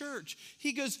City Church."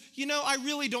 He goes, "You know, I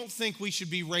really don't think we should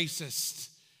be racist."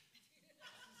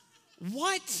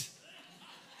 What?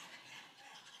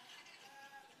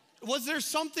 Was there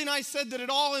something I said that at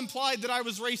all implied that I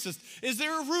was racist? Is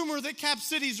there a rumor that Cap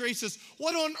City's racist?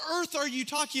 What on earth are you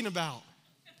talking about?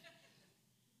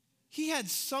 He had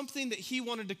something that he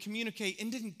wanted to communicate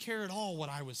and didn't care at all what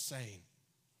I was saying.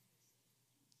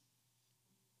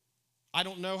 I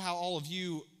don't know how all of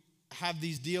you have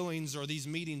these dealings or these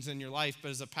meetings in your life, but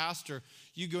as a pastor,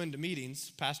 you go into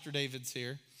meetings. Pastor David's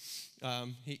here.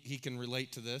 He can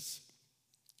relate to this.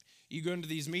 You go into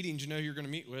these meetings you know you're going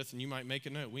to meet with, and you might make a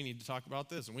note. We need to talk about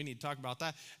this, and we need to talk about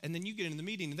that. And then you get into the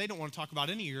meeting, and they don't want to talk about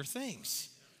any of your things.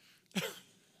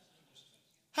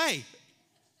 Hey,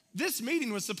 this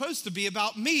meeting was supposed to be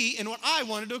about me and what I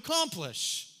wanted to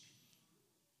accomplish.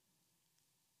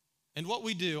 And what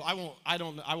we do, I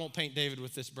won't paint David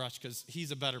with this brush because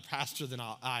he's a better pastor than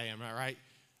I am, all right?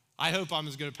 I hope I'm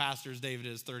as good a pastor as David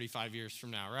is 35 years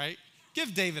from now, right?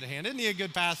 Give David a hand. Isn't he a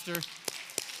good pastor?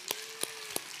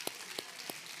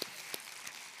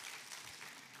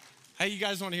 Hey, you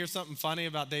guys want to hear something funny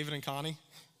about David and Connie?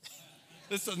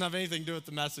 This doesn't have anything to do with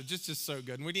the message. It's just so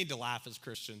good, and we need to laugh as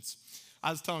Christians. I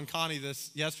was telling Connie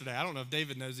this yesterday. I don't know if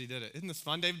David knows he did it. Isn't this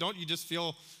fun, David? Don't you just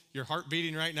feel your heart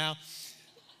beating right now?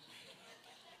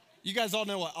 You guys all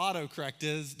know what autocorrect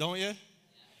is, don't you?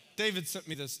 David sent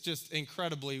me this just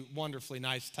incredibly, wonderfully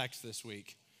nice text this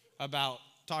week about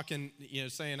talking,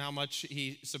 saying how much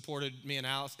he supported me and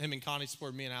Alice, him and Connie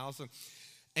supported me and Allison.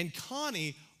 And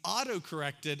Connie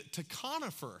autocorrected to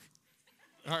conifer,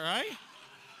 all right?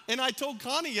 And I told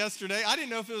Connie yesterday, I didn't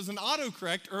know if it was an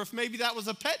autocorrect or if maybe that was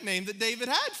a pet name that David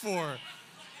had for her.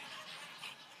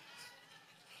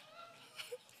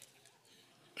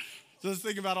 So let's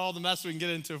think about all the mess we can get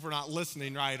into if we're not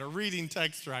listening right or reading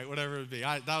text right, whatever it would be.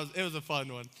 It was a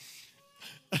fun one.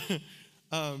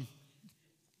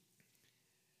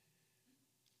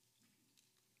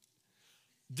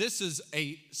 This is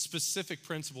a specific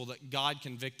principle that God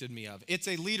convicted me of. It's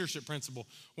a leadership principle.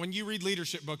 When you read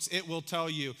leadership books, it will tell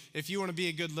you if you want to be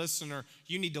a good listener,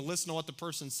 you need to listen to what the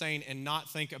person's saying and not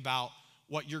think about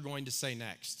what you're going to say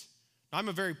next. Now, I'm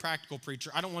a very practical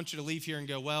preacher. I don't want you to leave here and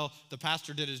go, well, the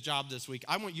pastor did his job this week.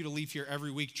 I want you to leave here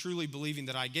every week truly believing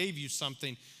that I gave you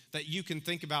something that you can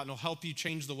think about and will help you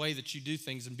change the way that you do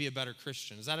things and be a better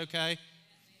Christian. Is that okay?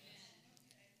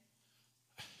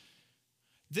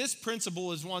 This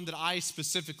principle is one that I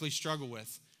specifically struggle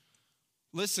with.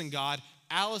 Listen, God,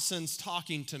 Allison's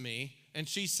talking to me, and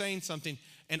she's saying something,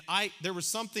 and there was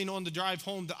something on the drive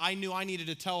home that I knew I needed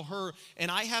to tell her, and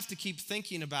I have to keep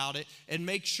thinking about it and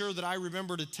make sure that I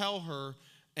remember to tell her.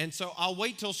 And so I'll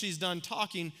wait till she's done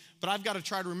talking, but I've got to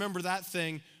try to remember that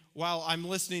thing while I'm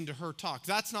listening to her talk.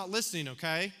 That's not listening,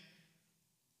 okay?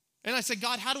 And I said,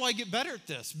 God, how do I get better at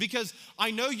this? Because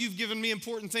I know you've given me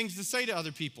important things to say to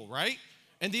other people, right?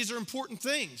 And these are important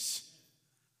things.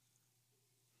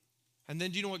 And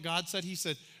then do you know what God said? He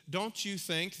said, don't you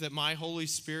think that my Holy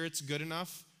Spirit's good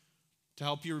enough to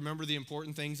help you remember the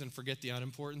important things and forget the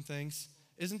unimportant things?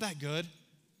 Isn't that good?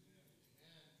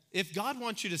 If God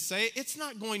wants you to say it, it's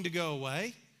not going to go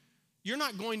away. You're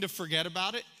not going to forget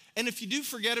about it. And if you do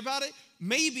forget about it,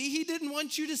 maybe he didn't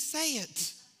want you to say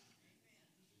it.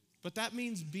 But that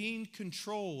means being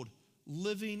controlled,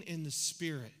 living in the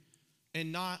Spirit,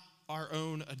 and not our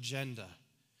own agenda.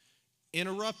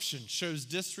 Interruption shows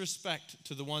disrespect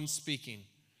to the one speaking.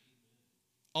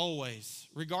 Always.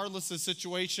 Regardless of the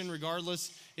situation,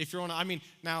 regardless if you're on,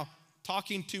 now,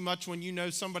 talking too much when you know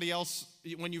somebody else,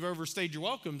 when you've overstayed your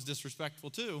welcome is disrespectful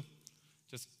too.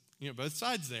 Just, both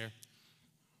sides there.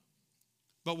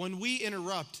 But when we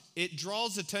interrupt, it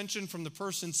draws attention from the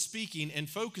person speaking and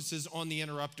focuses on the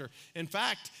interrupter. In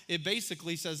fact, it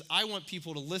basically says, I want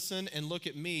people to listen and look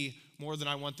at me more than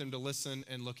I want them to listen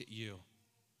and look at you.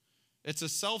 It's a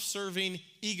self-serving,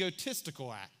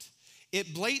 egotistical act.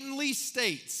 It blatantly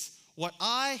states what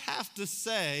I have to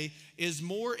say is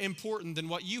more important than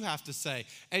what you have to say.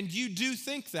 And you do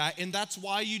think that, and that's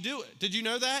why you do it. Did you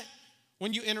know that?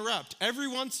 When you interrupt, every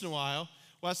once in a while,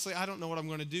 Wesley, I don't know what I'm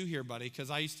going to do here, buddy,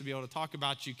 because I used to be able to talk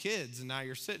about you kids, and now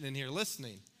you're sitting in here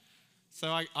listening.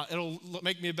 So it'll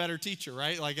make me a better teacher,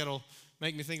 right? Like it'll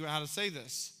make me think about how to say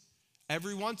this.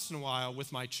 Every once in a while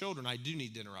with my children, I do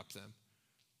need to interrupt them.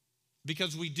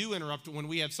 because we do interrupt when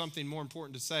we have something more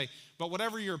important to say. But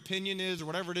whatever your opinion is, or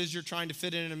whatever it is you're trying to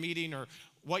fit in a meeting, or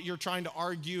what you're trying to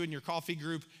argue in your coffee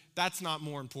group, that's not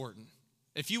more important.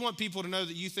 If you want people to know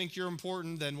that you think you're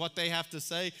important than what they have to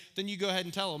say, then you go ahead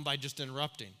and tell them by just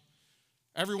interrupting.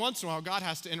 Every once in a while, God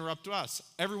has to interrupt us.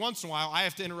 Every once in a while, I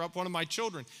have to interrupt one of my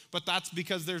children, but that's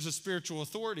because there's a spiritual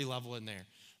authority level in there.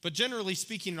 But generally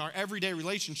speaking, in our everyday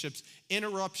relationships,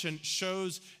 interruption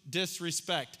shows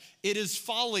disrespect. It is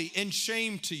folly and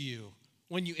shame to you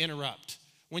when you interrupt.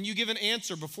 When you give an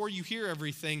answer before you hear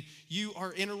everything, you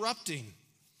are interrupting.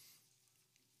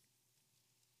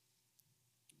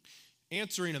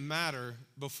 Answering a matter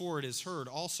before it is heard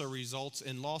also results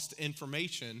in lost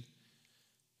information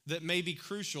that may be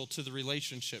crucial to the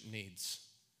relationship needs.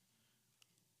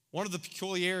 One of the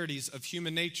peculiarities of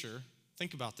human nature,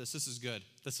 think about this is good.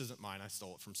 This isn't mine, I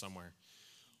stole it from somewhere.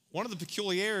 One of the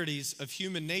peculiarities of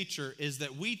human nature is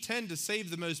that we tend to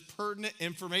save the most pertinent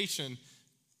information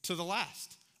to the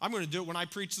last. I'm going to do it when I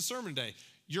preach the sermon today.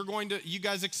 You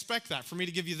guys expect that, for me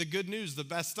to give you the good news, the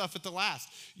best stuff at the last.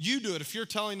 You do it. If you're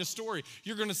telling a story,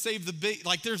 you're going to save the big,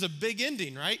 like there's a big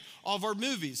ending, right? All of our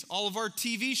movies, all of our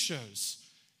TV shows.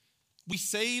 We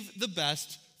save the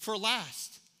best for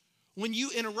last. When you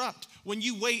interrupt, when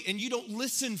you wait and you don't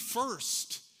listen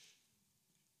first,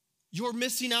 you're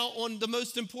missing out on the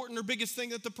most important or biggest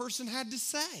thing that the person had to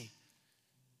say.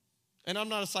 And I'm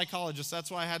not a psychologist, that's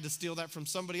why I had to steal that from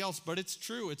somebody else, but it's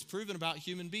true. It's proven about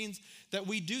human beings that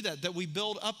we do that we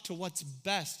build up to what's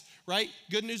best, right?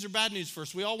 Good news or bad news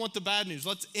first. We all want the bad news.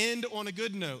 Let's end on a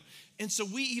good note. And so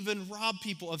we even rob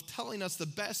people of telling us the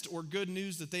best or good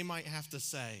news that they might have to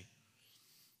say.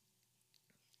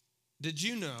 Did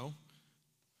you know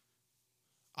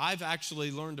I've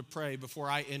actually learned to pray before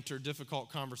I enter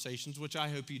difficult conversations, which I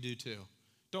hope you do too.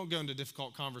 Don't go into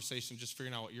difficult conversations just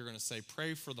figuring out what you're going to say.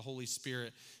 Pray for the Holy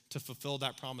Spirit to fulfill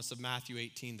that promise of Matthew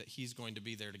 18 that he's going to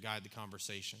be there to guide the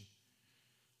conversation.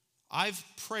 I've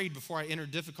prayed before I enter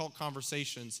difficult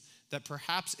conversations that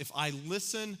perhaps if I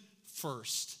listen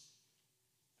first,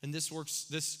 and this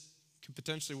could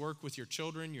potentially work with your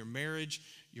children, your marriage,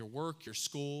 your work, your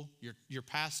school, your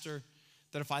pastor,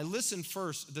 that if I listen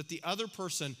first, that the other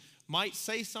person might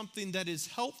say something that is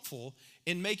helpful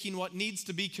in making what needs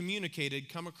to be communicated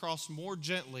come across more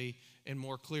gently and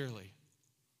more clearly.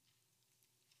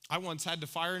 I once had to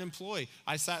fire an employee.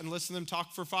 I sat and listened to them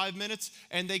talk for 5 minutes,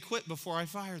 and they quit before I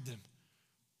fired them.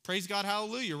 Praise God,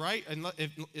 hallelujah, right?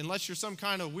 Unless you're some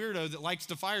kind of weirdo that likes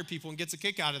to fire people and gets a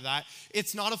kick out of that,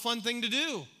 it's not a fun thing to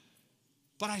do.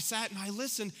 But I sat and I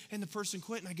listened, and the person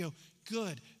quit, and I go,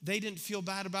 good. They didn't feel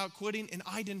bad about quitting, and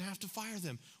I didn't have to fire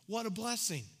them. What a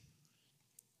blessing.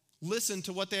 Listen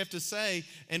to what they have to say,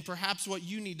 and perhaps what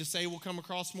you need to say will come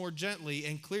across more gently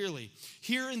and clearly.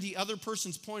 Hearing the other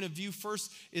person's point of view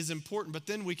first is important, but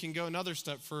then we can go another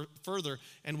step further,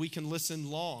 and we can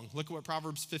listen long. Look at what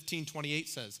Proverbs 15:28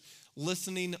 says.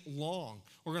 Listening long.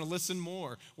 We're going to listen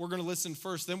more. We're going to listen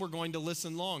first, then we're going to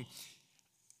listen long.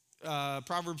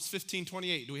 Proverbs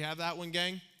 15:28. Do we have that one,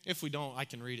 gang? If we don't, I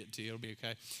can read it to you. It'll be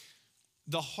okay.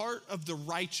 The heart of the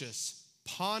righteous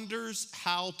ponders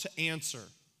how to answer,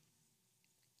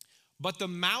 but the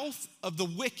mouth of the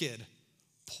wicked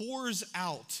pours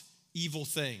out evil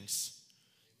things.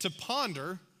 To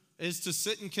ponder is to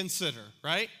sit and consider,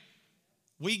 right?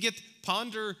 We get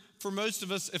ponder for most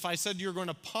of us. If I said you're going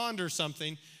to ponder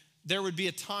something, there would be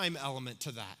a time element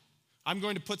to that. I'm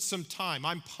going to put some time.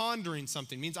 I'm pondering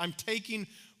something. It means I'm taking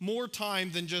more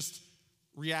time than just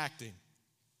reacting.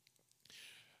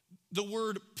 The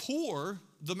word pour,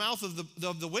 the mouth of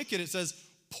the wicked, it says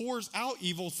pours out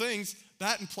evil things.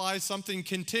 That implies something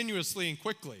continuously and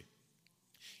quickly.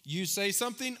 You say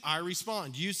something, I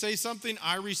respond. You say something,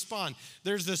 I respond.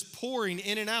 There's this pouring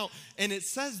in and out, and it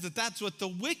says that that's what the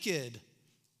wicked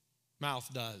mouth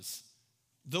does.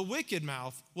 The wicked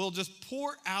mouth will just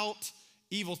pour out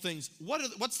evil things.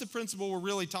 What's the principle we're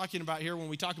really talking about here when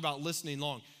we talk about listening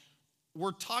long?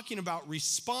 We're talking about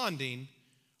responding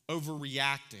over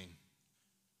reacting.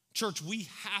 Church, we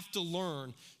have to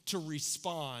learn to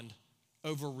respond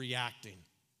over reacting.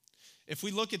 If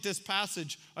we look at this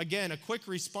passage, again, a quick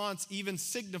response even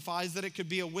signifies that it could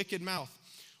be a wicked mouth.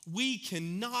 We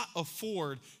cannot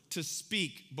afford to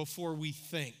speak before we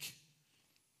think.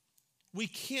 We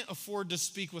can't afford to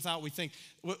speak without we think.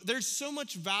 There's so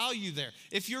much value there.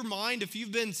 If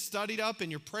you've been studied up and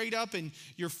you're prayed up and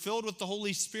you're filled with the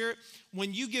Holy Spirit,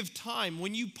 when you give time,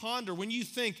 when you ponder, when you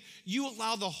think, you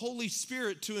allow the Holy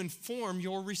Spirit to inform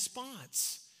your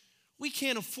response. We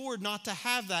can't afford not to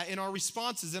have that in our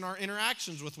responses, in our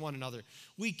interactions with one another.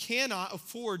 We cannot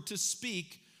afford to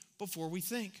speak before we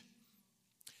think.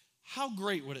 How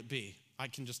great would it be? I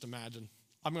can just imagine.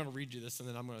 I'm going to read you this, and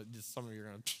then some of you are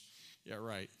going to, yeah,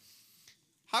 right.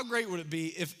 How great would it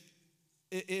be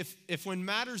if when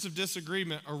matters of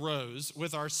disagreement arose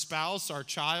with our spouse, our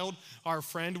child, our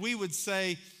friend, we would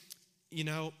say,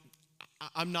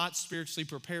 I'm not spiritually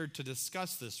prepared to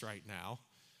discuss this right now.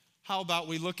 How about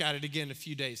we look at it again in a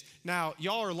few days? Now,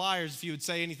 y'all are liars if you would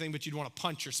say anything, but you'd want to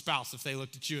punch your spouse if they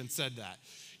looked at you and said that.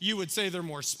 You would say they're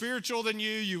more spiritual than you.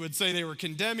 You would say they were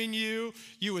condemning you.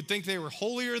 You would think they were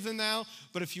holier than thou.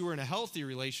 But if you were in a healthy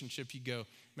relationship, you'd go,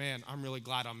 man, I'm really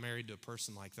glad I'm married to a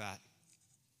person like that.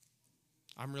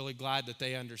 I'm really glad that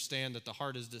they understand that the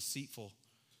heart is deceitful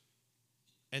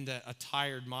and that a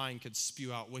tired mind could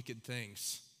spew out wicked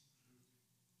things.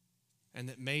 And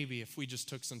that maybe if we just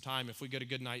took some time, if we get a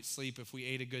good night's sleep, if we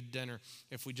ate a good dinner,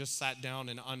 if we just sat down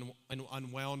and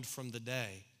unwound from the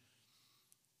day,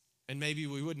 and maybe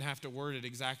we wouldn't have to word it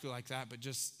exactly like that, but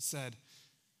just said,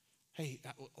 hey,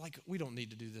 we don't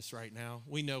need to do this right now.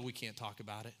 We know we can't talk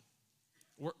about it.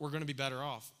 We're going to be better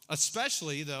off.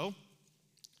 Especially, though,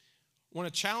 when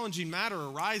a challenging matter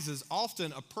arises,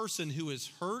 often a person who is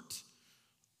hurt,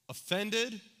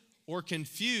 offended, or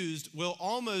confused will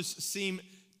almost seem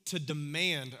to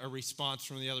demand a response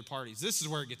from the other parties. This is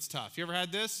where it gets tough. You ever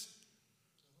had this?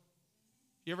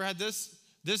 You ever had this?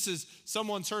 This is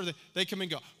someone's hurt. They come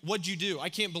and go, what'd you do? I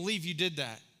can't believe you did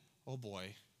that. Oh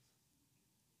boy.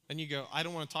 And you go, I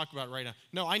don't want to talk about it right now.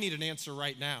 No, I need an answer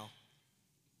right now.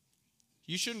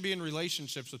 You shouldn't be in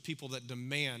relationships with people that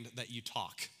demand that you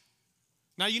talk.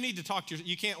 Now you need to talk to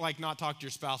you can't not talk to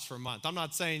your spouse for a month. I'm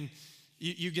not saying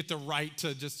you get the right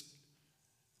to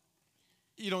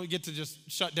you don't get to just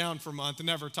shut down for a month and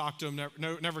never talk to them,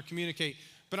 never communicate.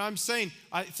 But I'm saying,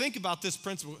 I think about this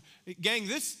principle. Gang,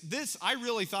 this I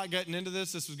really thought getting into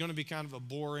this was going to be kind of a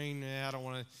boring, I don't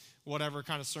want to, whatever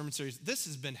kind of sermon series. This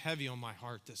has been heavy on my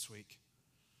heart this week.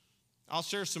 I'll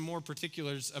share some more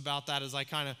particulars about that as I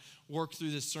kind of work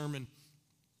through this sermon.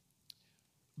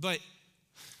 But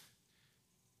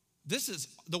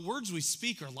the words we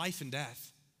speak are life and death.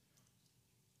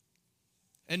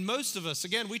 And most of us,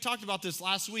 again, we talked about this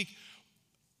last week,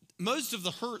 most of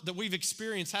the hurt that we've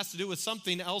experienced has to do with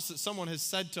something else that someone has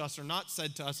said to us or not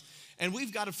said to us. And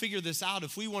we've got to figure this out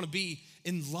if we want to be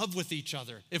in love with each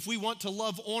other, if we want to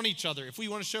love on each other, if we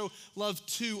want to show love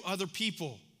to other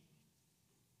people.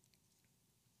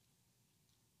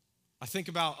 I think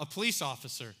about a police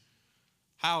officer,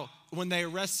 how when they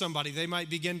arrest somebody, they might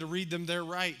begin to read them their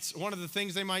rights. One of the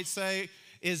things they might say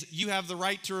is, you have the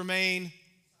right to remain.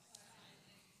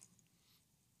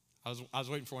 I was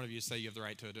waiting for one of you to say you have the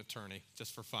right to an attorney,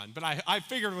 just for fun. But I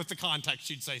figured with the context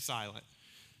you'd say silent.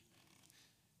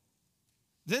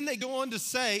 Then they go on to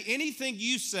say, anything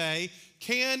you say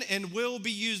can and will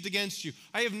be used against you.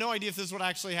 I have no idea if this is what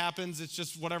actually happens. It's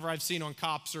just whatever I've seen on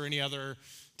Cops or any other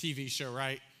TV show,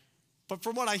 right? But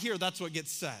from what I hear, that's what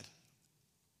gets said.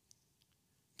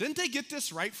 Didn't they get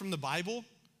this right from the Bible?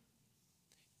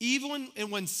 Even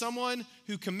when someone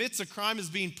who commits a crime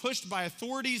is being pushed by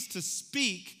authorities to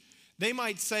speak, they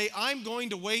might say, I'm going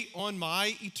to wait on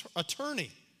my attorney.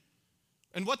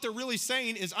 And what they're really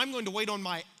saying is, I'm going to wait on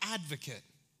my advocate.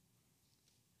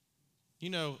 You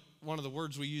know, one of the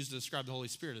words we use to describe the Holy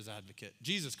Spirit is advocate.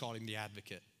 Jesus called him the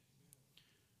advocate.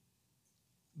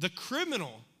 The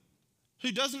criminal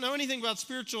who doesn't know anything about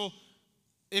spiritual,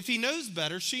 if he knows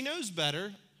better, she knows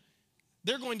better,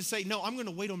 they're going to say, no, I'm going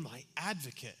to wait on my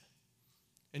advocate.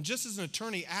 And just as an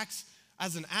attorney acts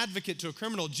as an advocate to a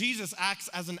criminal, Jesus acts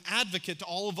as an advocate to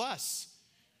all of us.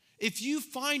 If you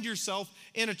find yourself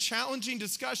in a challenging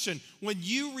discussion, when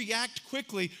you react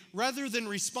quickly rather than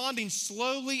responding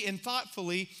slowly and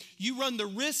thoughtfully, you run the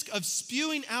risk of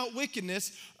spewing out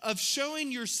wickedness, of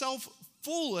showing yourself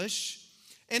foolish,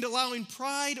 and allowing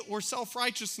pride or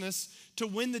self-righteousness to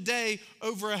win the day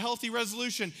over a healthy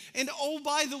resolution. And oh,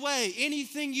 by the way,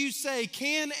 anything you say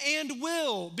can and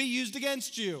will be used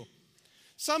against you.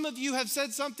 Some of you have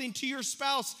said something to your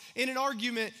spouse in an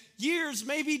argument years,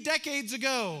 maybe decades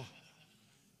ago,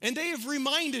 and they have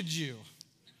reminded you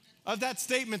of that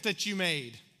statement that you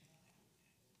made.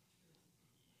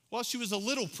 Well, she was a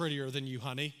little prettier than you,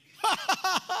 honey.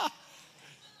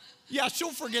 Yeah, she'll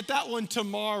forget that one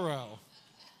tomorrow.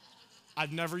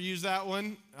 I've never used that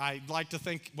one. I like to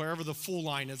think wherever the full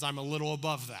line is, I'm a little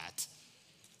above that.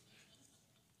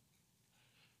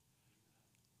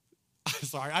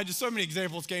 Sorry, so many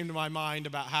examples came to my mind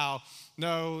about how,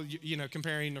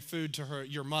 comparing the food to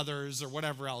your mother's or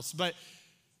whatever else. But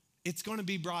it's going to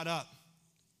be brought up.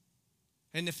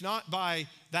 And if not by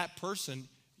that person,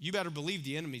 you better believe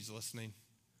the enemy's listening.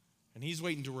 And he's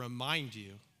waiting to remind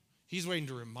you. He's waiting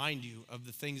to remind you of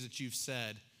the things that you've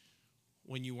said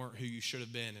when you weren't who you should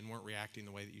have been and weren't reacting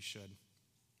the way that you should.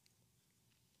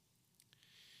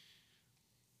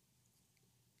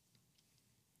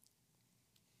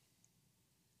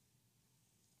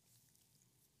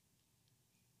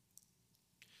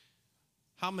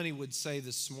 How many would say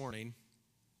this morning,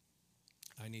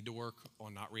 I need to work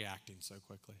on not reacting so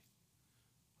quickly?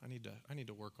 I need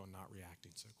to work on not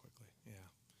reacting so quickly. Yeah,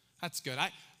 that's good.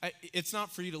 It's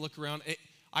not for you to look around.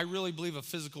 I really believe a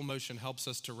physical motion helps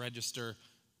us to register,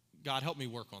 God, help me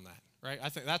work on that, right? I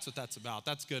think that's what that's about.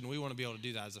 That's good, and we want to be able to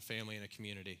do that as a family and a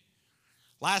community.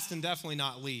 Last and definitely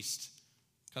not least,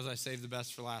 because I saved the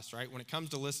best for last, right? When it comes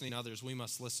to listening to others, we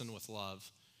must listen with love.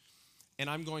 And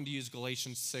I'm going to use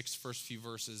Galatians 6, first few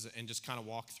verses, and just kind of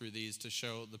walk through these to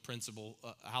show the principle,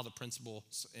 how the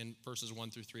principles in verses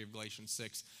 1 through 3 of Galatians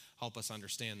 6 help us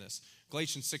understand this.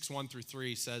 Galatians 6, 1 through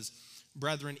 3 says,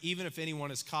 "Brethren, even if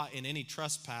anyone is caught in any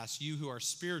trespass, you who are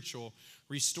spiritual,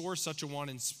 restore such a one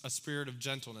in a spirit of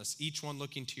gentleness, each one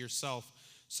looking to yourself,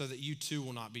 so that you too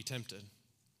will not be tempted.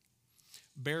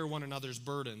 Bear one another's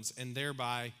burdens, and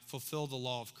thereby fulfill the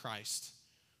law of Christ.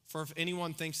 For if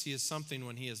anyone thinks he is something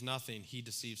when he is nothing, he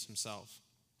deceives himself."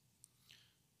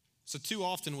 So too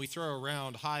often we throw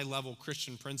around high-level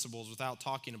Christian principles without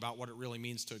talking about what it really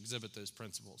means to exhibit those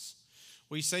principles.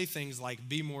 We say things like,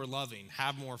 be more loving,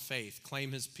 have more faith,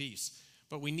 claim his peace,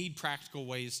 but we need practical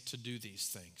ways to do these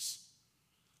things.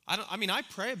 I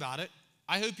pray about it.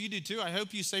 I hope you do too. I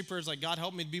hope you say prayers like, God,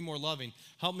 help me to be more loving.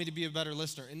 Help me to be a better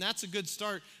listener. And that's a good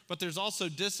start, but there's also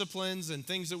disciplines and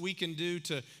things that we can do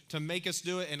to make us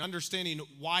do it, and understanding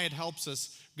why it helps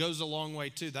us goes a long way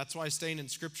too. That's why staying in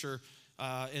Scripture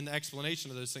in the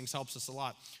explanation of those things helps us a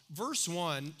lot. Verse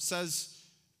 1 says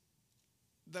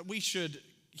that we should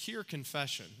hear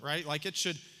confession, right? Like it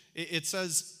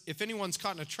says, if anyone's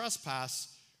caught in a trespass,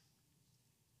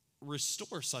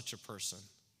 restore such a person.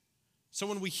 So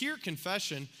when we hear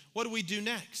confession, what do we do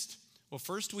next? Well,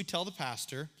 first we tell the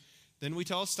pastor, then we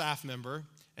tell a staff member,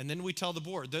 and then we tell the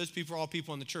board. Those people are all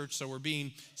people in the church, so we're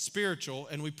being spiritual,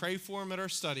 and we pray for them at our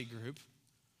study group.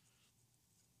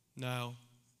 No.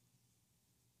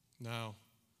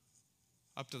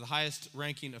 Up to the highest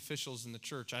ranking officials in the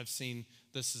church, I've seen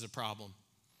this as a problem.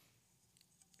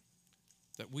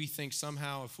 That we think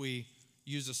somehow if we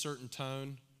use a certain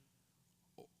tone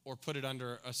or put it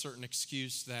under a certain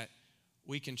excuse that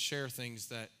we can share things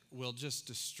that will just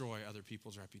destroy other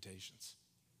people's reputations.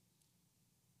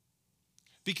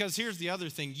 Because here's the other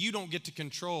thing, you don't get to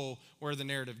control where the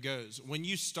narrative goes. When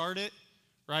you start it,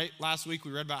 right? Last week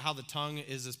we read about how the tongue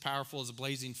is as powerful as a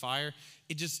blazing fire.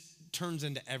 It just turns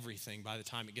into everything by the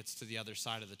time it gets to the other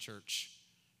side of the church.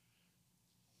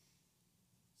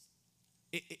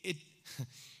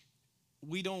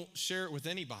 We don't share it with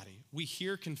anybody. We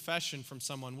hear confession from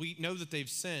someone. We know that they've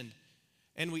sinned,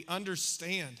 and we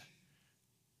understand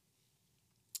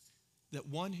that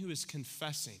one who is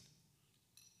confessing,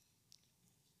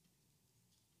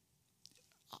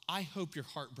 I hope your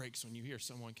heart breaks when you hear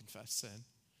someone confess sin,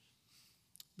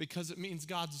 because it means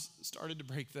God's started to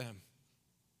break them.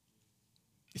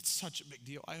 It's such a big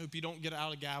deal. I hope you don't get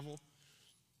out a gavel.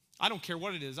 I don't care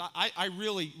what it is. I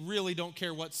really, really don't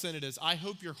care what sin it is. I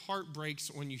hope your heart breaks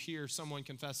when you hear someone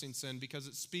confessing sin, because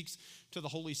it speaks to the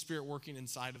Holy Spirit working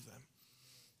inside of them.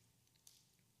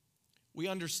 We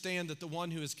understand that the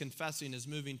one who is confessing is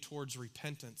moving towards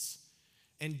repentance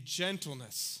and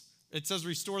gentleness. It says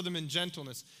restore them in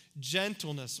gentleness.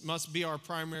 Gentleness must be our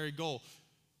primary goal.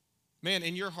 Man,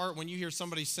 in your heart, when you hear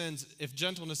somebody sins, if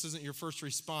gentleness isn't your first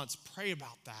response, pray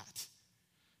about that.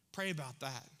 Pray about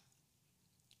that.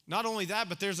 Not only that,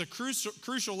 but there's a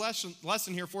crucial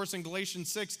lesson here for us in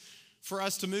Galatians 6 for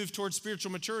us to move towards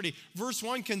spiritual maturity. Verse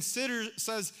 1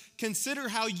 says, consider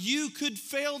how you could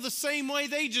fail the same way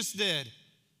they just did.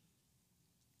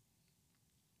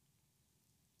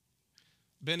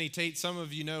 Benny Tate, some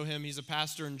of you know him. He's a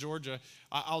pastor in Georgia.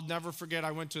 I'll never forget,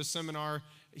 I went to a seminar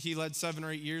he led 7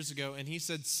 or 8 years ago, and he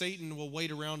said Satan will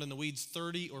wait around in the weeds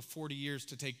 30 or 40 years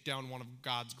to take down one of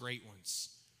God's great ones.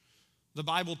 The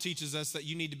Bible teaches us that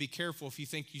you need to be careful if you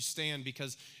think you stand,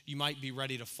 because you might be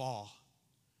ready to fall.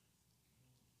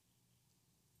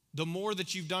 The more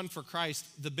that you've done for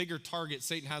Christ, the bigger target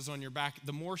Satan has on your back,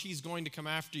 the more he's going to come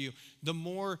after you, the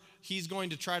more he's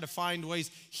going to try to find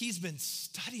ways. He's been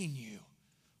studying you.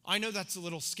 I know that's a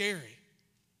little scary,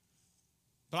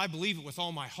 but I believe it with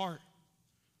all my heart.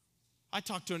 I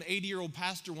talked to an 80-year-old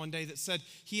pastor one day that said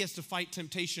he has to fight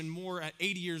temptation more at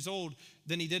 80 years old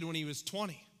than he did when he was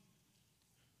 20.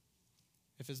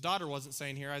 If his daughter wasn't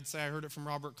saying here, I'd say I heard it from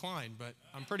Robert Klein, but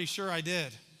I'm pretty sure I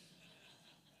did.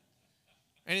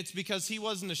 And it's because he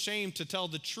wasn't ashamed to tell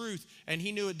the truth, and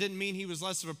he knew it didn't mean he was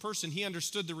less of a person. He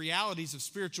understood the realities of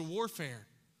spiritual warfare.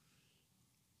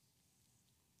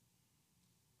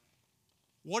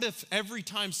 What if every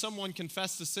time someone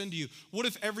confessed a sin to you, what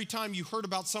if every time you heard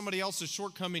about somebody else's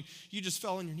shortcoming, you just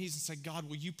fell on your knees and said, God,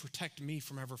 will you protect me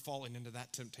from ever falling into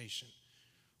that temptation?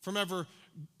 From ever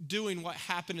doing what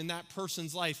happened in that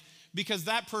person's life? Because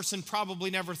that person probably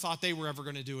never thought they were ever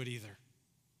going to do it either.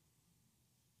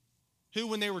 Who,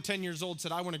 when they were 10 years old,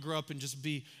 said, I want to grow up and just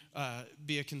be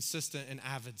a consistent and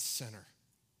avid sinner?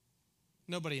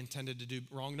 Nobody intended to do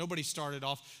wrong. Nobody started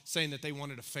off saying that they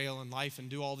wanted to fail in life and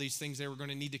do all these things they were going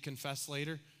to need to confess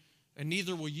later. And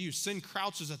neither will you. Sin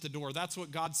crouches at the door. That's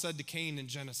what God said to Cain in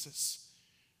Genesis.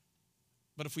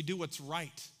 But if we do what's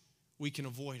right, we can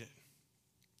avoid it.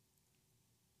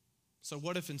 So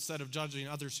what if instead of judging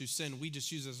others who sin, we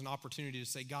just use it as an opportunity to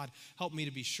say, God, help me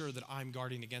to be sure that I'm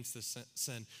guarding against this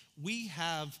sin. We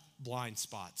have blind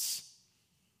spots.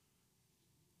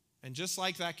 And just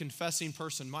like that confessing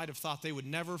person might have thought they would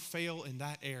never fail in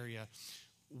that area,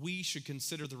 we should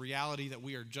consider the reality that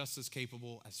we are just as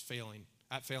capable as failing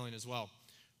as well.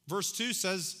 Verse 2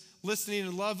 says, listening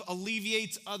in love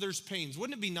alleviates others' pains.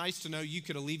 Wouldn't it be nice to know you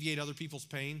could alleviate other people's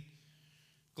pain?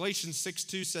 Galatians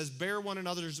 6:2 says, bear one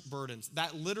another's burdens.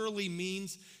 That literally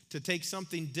means to take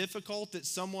something difficult that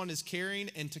someone is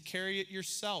carrying and to carry it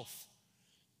yourself.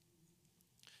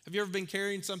 Have you ever been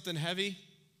carrying something heavy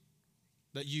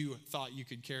that you thought you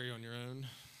could carry on your own?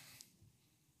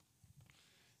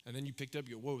 And then you picked up,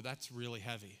 you go, whoa, that's really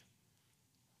heavy.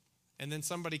 And then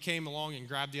somebody came along and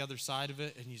grabbed the other side of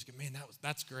it, and you just go, man,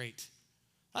 that's great.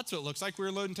 That's what it looks like. We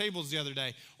were loading tables the other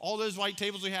day. All those white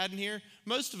tables we had in here,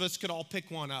 most of us could all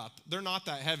pick one up. They're not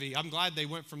that heavy. I'm glad they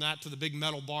went from that to the big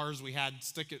metal bars we had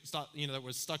that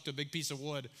was stuck to a big piece of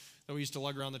wood that we used to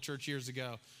lug around the church years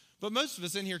ago. But most of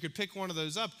us in here could pick one of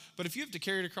those up. But if you have to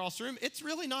carry it across the room, it's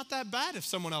really not that bad if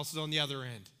someone else is on the other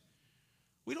end.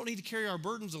 We don't need to carry our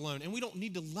burdens alone, and we don't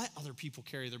need to let other people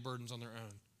carry their burdens on their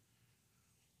own.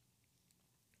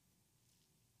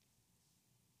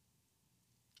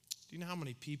 Do you know how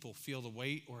many people feel the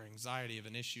weight or anxiety of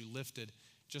an issue lifted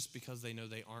just because they know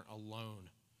they aren't alone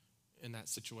in that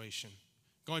situation?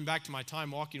 Going back to my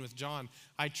time walking with John,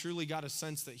 I truly got a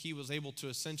sense that he was able to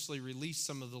essentially release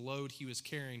some of the load he was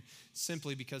carrying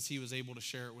simply because he was able to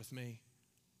share it with me.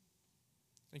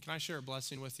 And can I share a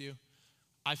blessing with you?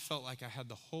 I felt like I had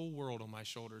the whole world on my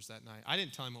shoulders that night. I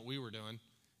didn't tell him what we were doing.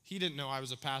 He didn't know I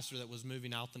was a pastor that was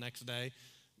moving out the next day,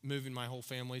 moving my whole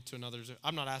family to another.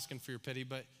 I'm not asking for your pity,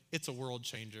 but it's a world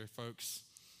changer, folks.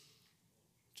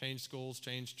 Change schools,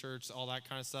 change church, all that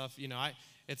kind of stuff. You know,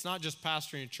 it's not just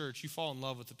pastoring a church. You fall in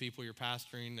love with the people you're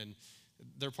pastoring, and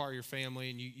they're part of your family,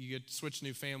 and you get to switch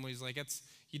new families. Like,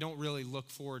 you don't really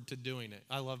look forward to doing it.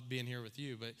 I love being here with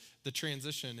you, but the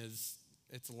transition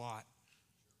it's a lot.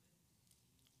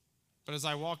 But as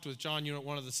I walked with John, you know,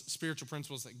 one of the spiritual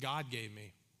principles that God gave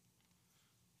me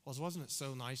wasn't it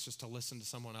so nice just to listen to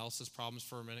someone else's problems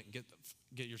for a minute and get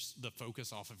the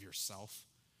focus off of yourself?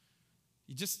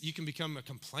 You can become a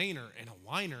complainer and a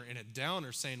whiner and a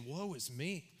downer saying, woe is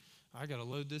me. I got to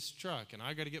load this truck, and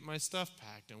I got to get my stuff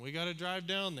packed, and we got to drive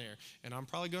down there, and I'm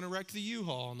probably going to wreck the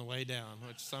U-Haul on the way down,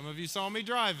 which some of you saw me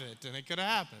drive it, and it could have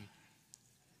happened.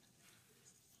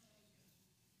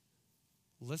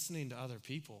 Listening to other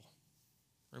people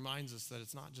reminds us that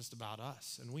it's not just about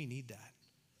us, and we need that.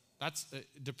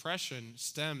 Depression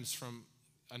stems from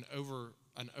an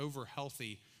over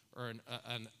healthy or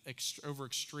an over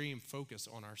extreme focus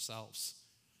on ourselves.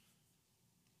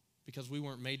 Because we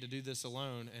weren't made to do this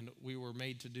alone, and we were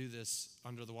made to do this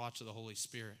under the watch of the Holy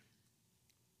Spirit.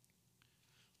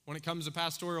 When it comes to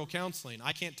pastoral counseling,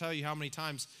 I can't tell you how many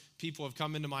times people have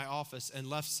come into my office and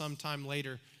left sometime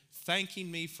later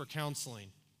thanking me for counseling,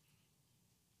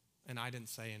 and I didn't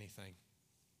say anything.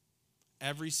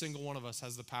 Every single one of us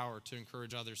has the power to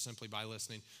encourage others simply by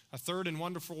listening. A third and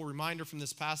wonderful reminder from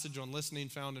this passage on listening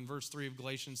found in verse 3 of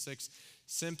Galatians 6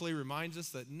 simply reminds us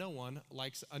that no one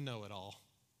likes a know-it-all.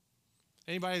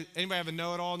 Anybody have a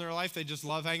know-it-all in their life they just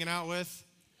love hanging out with?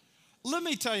 Let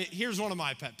me tell you, here's one of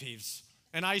my pet peeves.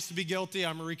 And I used to be guilty.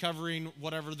 I'm a recovering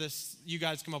whatever this, you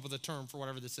guys come up with a term for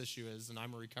whatever this issue is, and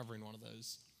I'm a recovering one of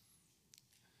those.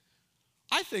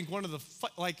 I think one of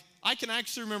the, I can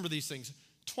actually remember these things.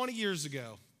 20 years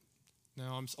ago, no,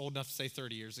 I'm old enough to say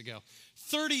 30 years ago.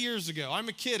 30 years ago, I'm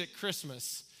a kid at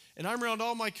Christmas, and I'm around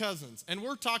all my cousins, and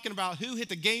we're talking about who hit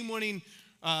the game-winning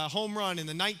home run in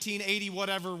the 1980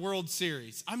 whatever World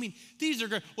Series. I mean, these are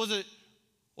great. Was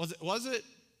it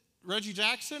Reggie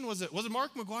Jackson? Was it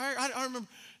Mark McGwire? I don't remember.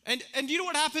 And you know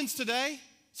what happens today?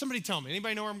 Somebody tell me.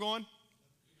 Anybody know where I'm going?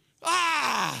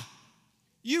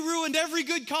 You ruined every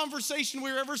good conversation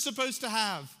we were ever supposed to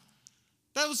have.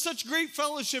 That was such great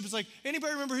fellowship. It's like,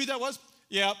 anybody remember who that was?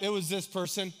 Yeah, it was this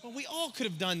person. Well, we all could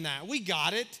have done that. We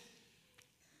got it.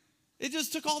 It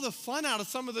just took all the fun out of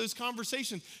some of those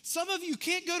conversations. Some of you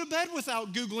can't go to bed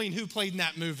without Googling who played in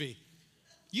that movie.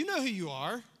 You know who you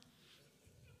are.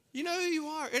 You know who you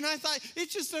are. And I thought,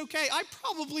 it's just okay. I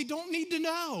probably don't need to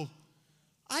know.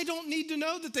 I don't need to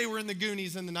know that they were in the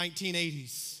Goonies in the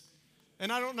 1980s.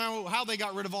 And I don't know how they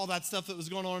got rid of all that stuff that was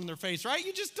going on in their face, right?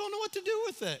 You just don't know what to do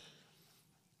with it.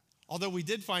 Although we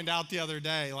did find out the other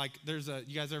day, like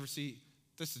you guys ever see,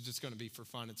 this is just going to be for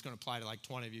fun. It's going to apply to like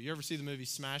 20 of you. You ever see the movie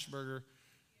Smash Burger?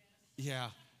 Yeah.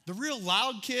 The real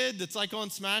loud kid that's like on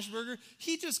Smash Burger,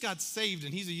 he just got saved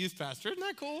and he's a youth pastor. Isn't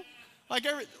that cool? Like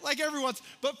everyone's,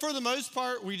 but for the most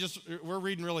part, we're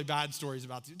reading really bad stories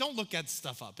about this. Don't look that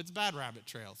stuff up. It's bad rabbit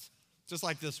trails, just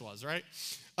like this was, right?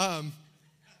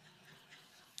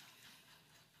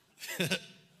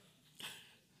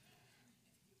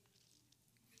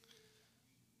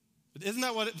 But isn't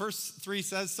that what verse 3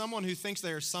 says? Someone who thinks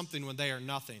they are something when they are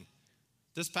nothing.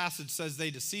 This passage says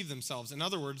they deceive themselves. In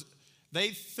other words,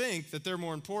 they think that they're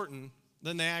more important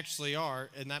than they actually are,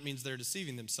 and that means they're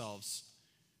deceiving themselves.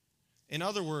 In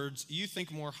other words, you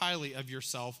think more highly of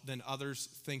yourself than others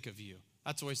think of you.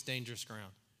 That's always dangerous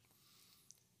ground.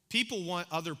 People want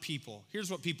other people. Here's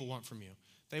what people want from you.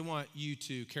 They want you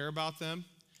to care about them.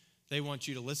 They want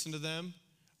you to listen to them.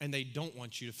 And they don't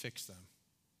want you to fix them.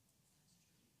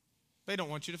 They don't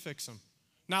want you to fix them.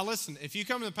 Now listen, if you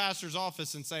come to the pastor's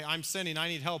office and say, I'm sinning, I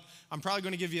need help, I'm probably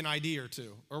going to give you an idea or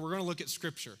two. Or we're going to look at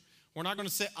scripture. We're not going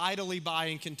to sit idly by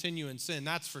and continue in sin,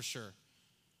 that's for sure.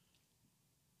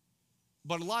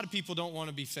 But a lot of people don't want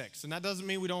to be fixed. And that doesn't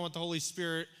mean we don't want the Holy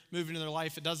Spirit moving in their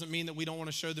life. It doesn't mean that we don't want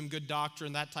to show them good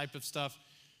doctrine, that type of stuff.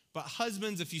 But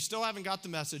husbands, if you still haven't got the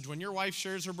message, when your wife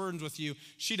shares her burdens with you,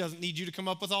 she doesn't need you to come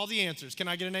up with all the answers. Can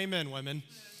I get an amen, women?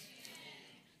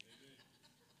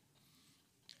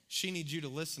 She needs you to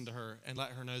listen to her and let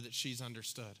her know that she's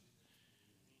understood.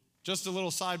 Just a little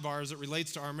sidebar as it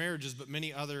relates to our marriages, but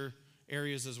many other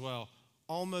areas as well.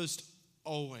 Almost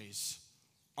always,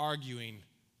 arguing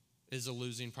is a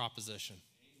losing proposition.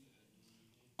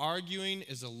 Arguing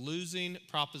is a losing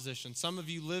proposition. Some of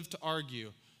you live to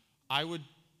argue. I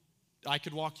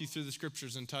could walk you through the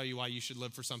scriptures and tell you why you should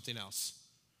live for something else.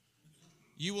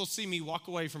 You will see me walk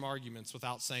away from arguments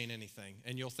without saying anything,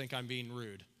 and you'll think I'm being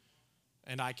rude.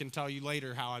 And I can tell you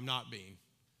later how I'm not being.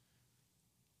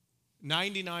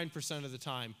 99% of the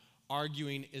time,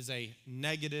 arguing is a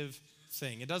negative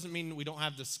thing. It doesn't mean we don't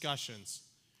have discussions.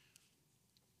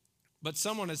 But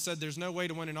someone has said there's no way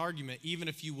to win an argument. Even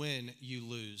if you win, you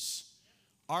lose.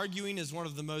 Arguing is one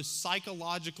of the most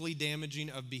psychologically damaging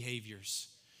of behaviors.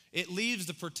 It leaves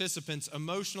the participants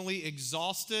emotionally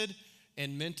exhausted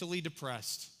and mentally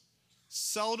depressed.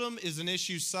 Seldom is an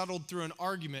issue settled through an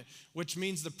argument, which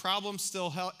means the problem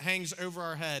still hangs over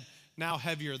our head, now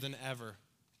heavier than ever.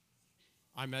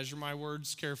 I measure my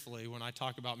words carefully when I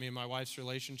talk about me and my wife's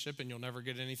relationship, and you'll never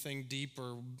get anything deep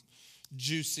or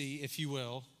juicy, if you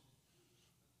will.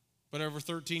 But over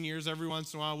 13 years, every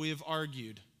once in a while, we have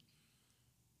argued.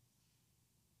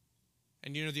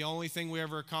 And you know, the only thing we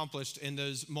ever accomplished in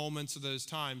those moments of those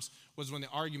times was when the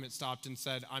argument stopped and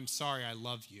said, I'm sorry, I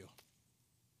love you.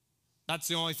 That's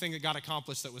the only thing that got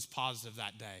accomplished that was positive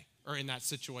that day or in that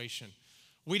situation.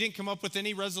 We didn't come up with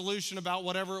any resolution about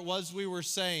whatever it was we were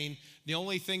saying. The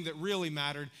only thing that really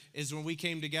mattered is when we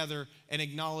came together and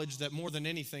acknowledged that more than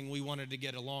anything, we wanted to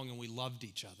get along and we loved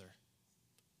each other.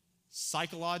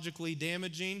 Psychologically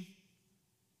damaging,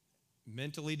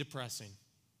 mentally depressing.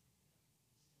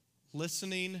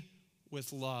 Listening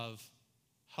with love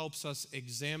helps us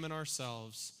examine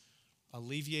ourselves,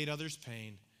 alleviate others'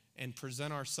 pain, and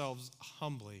present ourselves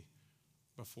humbly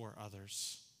before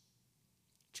others.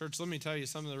 Church, let me tell you,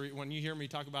 when you hear me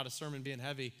talk about a sermon being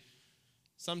heavy,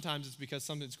 sometimes it's because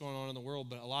something's going on in the world,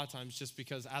 but a lot of times just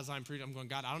because as I'm preaching, I'm going,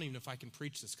 God, I don't even know if I can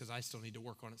preach this because I still need to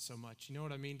work on it so much. You know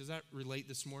what I mean? Does that relate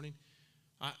this morning?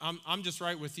 I'm just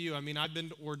right with you. I mean, I've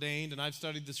been ordained and I've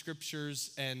studied the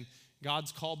scriptures and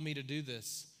God's called me to do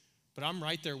this, but I'm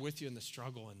right there with you in the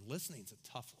struggle, and listening's a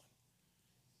tough one.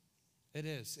 It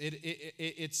is.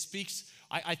 It speaks.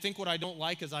 I think what I don't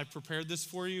like as I've prepared this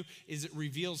for you is it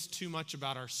reveals too much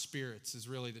about our spirits is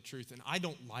really the truth. And I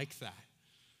don't like that.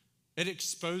 It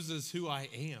exposes who I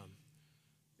am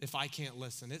if I can't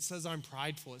listen. It says I'm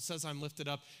prideful. It says I'm lifted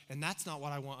up. And that's not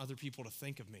what I want other people to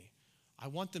think of me. I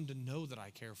want them to know that I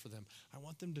care for them. I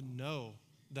want them to know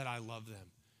that I love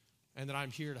them and that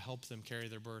I'm here to help them carry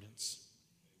their burdens.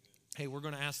 hey, we're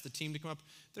going to ask the team to come up.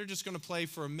 They're just going to play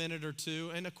for a minute or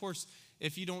two. And of course,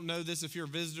 if you don't know this, if you're a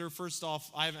visitor, first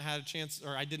off, I haven't had a chance,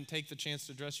 or I didn't take the chance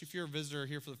to address you. If you're a visitor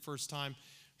here for the first time,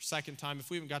 or second time, if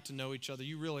we haven't got to know each other,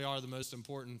 you really are the most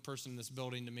important person in this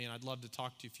building to me, and I'd love to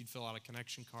talk to you if you'd fill out a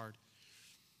connection card.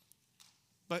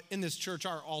 But in this church,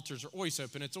 our altars are always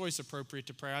open. It's always appropriate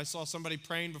to pray. I saw somebody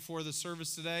praying before the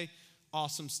service today.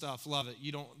 Awesome stuff. Love it.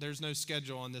 There's no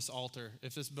schedule on this altar.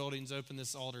 If this building's open,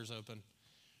 this altar's open.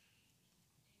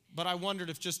 But I wondered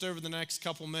if just over the next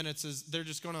couple minutes, as they're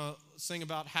just going to sing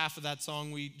about half of that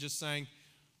song we just sang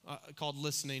called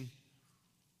Listening,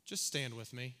 just stand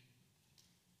with me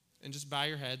and just bow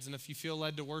your heads. And if you feel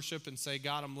led to worship and say,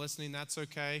 God, I'm listening, that's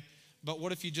okay. But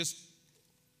what if you just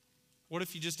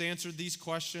answered these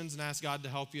questions and asked God to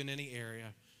help you in any area?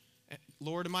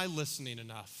 Lord, am I listening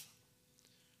enough?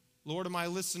 Lord, am I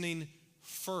listening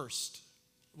first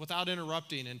without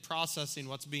interrupting and processing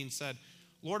what's being said?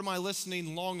 Lord, am I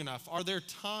listening long enough? Are there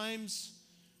times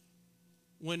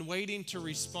when waiting to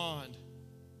respond,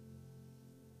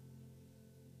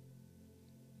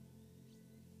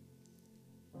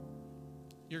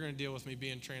 you're going to deal with me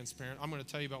being transparent? I'm going to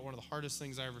tell you about one of the hardest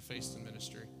things I ever faced in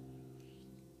ministry.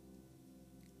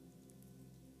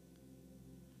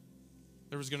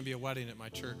 There was going to be a wedding at my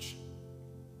church.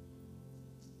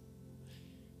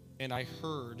 And I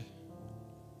heard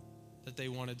that they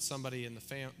wanted somebody in the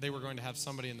family. They were going to have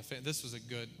somebody in the family. This was a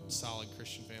good, solid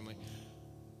Christian family.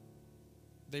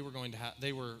 They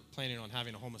were planning on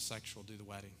having a homosexual do the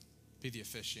wedding, be the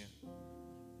officiant.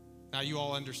 Now you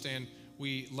all understand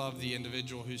we love the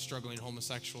individual who's struggling in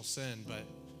homosexual sin, but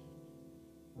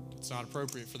it's not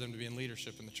appropriate for them to be in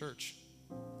leadership in the church.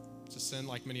 It's a sin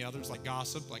like many others, like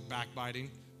gossip, like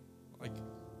backbiting, like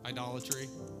idolatry.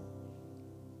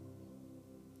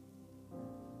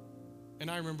 And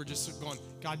I remember just going,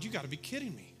 God, you got to be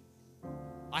kidding me.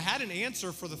 I had an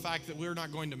answer for the fact that we're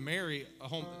not going to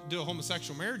do a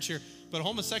homosexual marriage here, but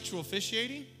homosexual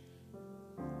officiating?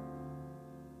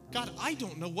 God, I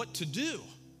don't know what to do.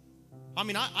 I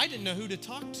mean, I didn't know who to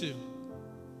talk to.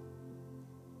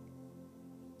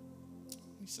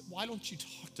 He said, why don't you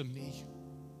talk to me?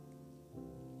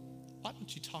 Why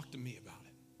don't you talk to me about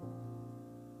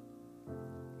it?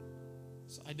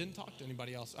 So I didn't talk to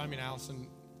anybody else. I mean, Allison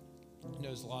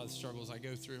knows a lot of the struggles I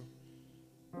go through.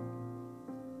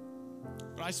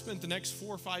 But I spent the next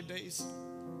 4 or 5 days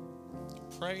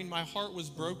praying. My heart was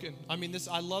broken. I mean,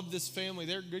 I love this family.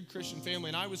 They're a good Christian family,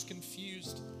 and I was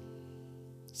confused.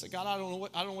 I said, God, I don't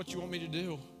know what you want me to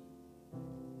do.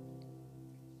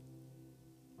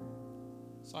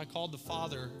 So I called the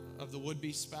father of the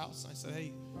would-be spouse. I said,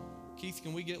 hey, Keith,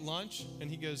 can we get lunch?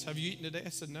 And he goes, have you eaten today? I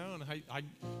said, no. And I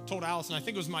told Allison, I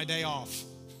think it was my day off.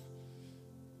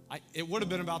 It would have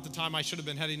been about the time I should have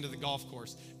been heading to the golf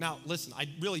course. Now, listen, I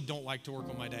really don't like to work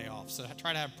on my day off, so I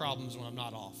try to have problems when I'm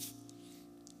not off.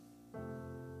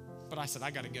 But I said,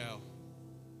 I got to go.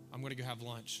 I'm going to go have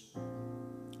lunch.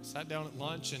 I sat down at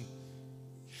lunch, and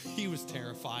he was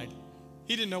terrified.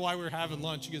 He didn't know why we were having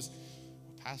lunch. He goes,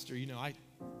 well, Pastor,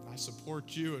 I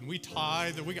support you, and we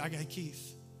tithe, and I got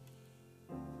Keith.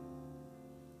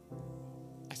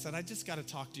 I said, I just got to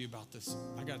talk to you about this.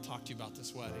 I got to talk to you about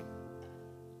this wedding.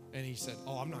 And he said,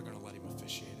 oh, I'm not going to let him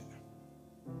officiate it.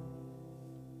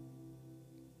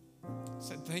 I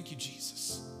said, thank you,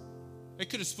 Jesus. It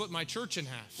could have split my church in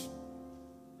half.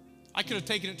 I could have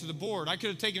taken it to the board. I could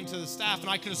have taken it to the staff, and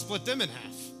I could have split them in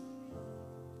half.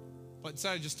 But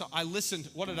instead, I listened.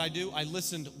 What did I do? I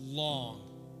listened long.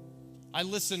 I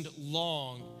listened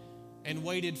long and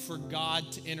waited for God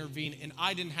to intervene, and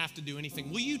I didn't have to do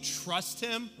anything. Will you trust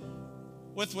him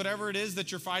with whatever it is that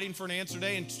you're fighting for an answer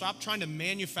today, and stop trying to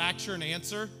manufacture an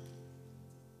answer?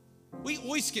 We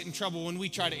always get in trouble when we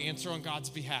try to answer on God's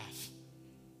behalf.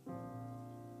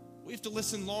 We have to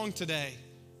listen long today.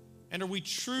 And are we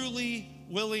truly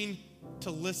willing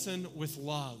to listen with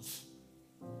love?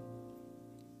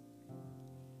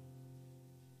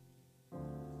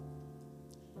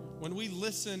 When we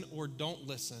listen or don't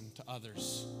listen to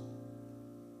others,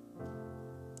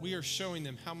 we are showing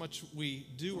them how much we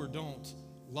do or don't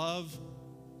love,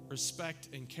 respect,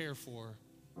 and care for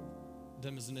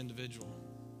them as an individual.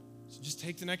 So just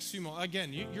take the next few moments.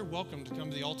 Again, you're welcome to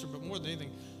come to the altar, but more than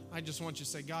anything, I just want you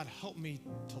to say, God, help me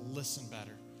to listen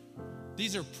better.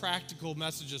 These are practical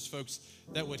messages, folks,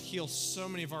 that would heal so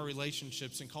many of our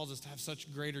relationships and cause us to have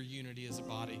such greater unity as a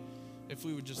body if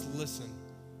we would just listen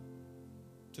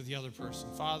to the other person.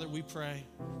 Father, we pray,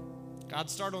 God,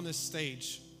 start on this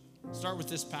stage. Start with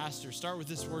this pastor. Start with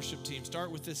this worship team. Start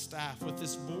with this staff, with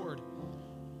this board.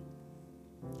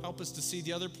 Help us to see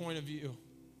the other point of view.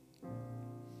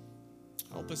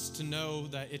 Help us to know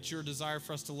that it's your desire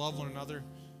for us to love one another.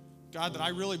 God, that I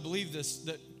really believe this,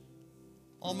 that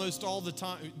almost all the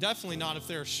time, definitely not if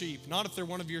they're a sheep, not if they're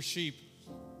one of your sheep,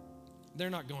 they're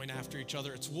not going after each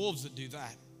other. It's wolves that do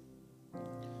that.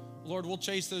 Lord, we'll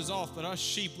chase those off, but us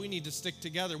sheep, we need to stick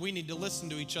together. We need to listen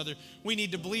to each other. We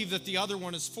need to believe that the other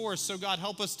one is for us. So God,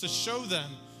 help us to show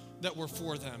them that we're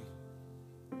for them.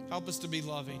 Help us to be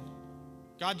loving.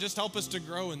 God, just help us to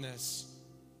grow in this.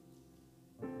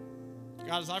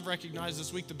 God, as I've recognized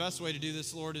this week, the best way to do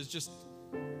this, Lord, is just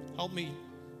help me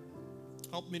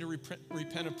to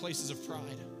repent of places of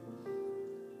pride.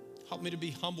 Help me to be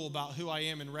humble about who I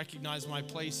am and recognize my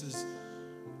place as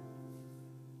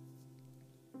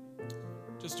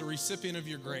just a recipient of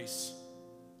your grace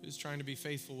who's trying to be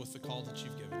faithful with the call that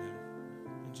you've given him.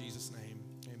 In Jesus' name,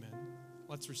 amen.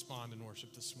 Let's respond in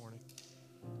worship this morning.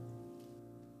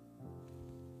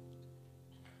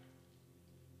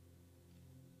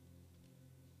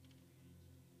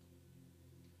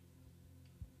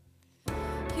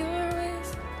 Your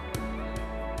ways.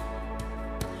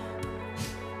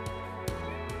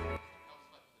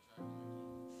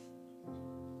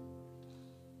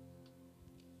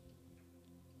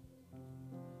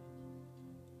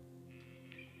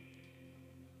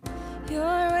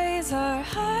 Your ways are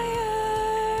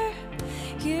higher.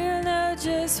 You know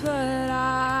just what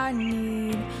I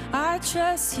need. I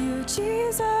trust you,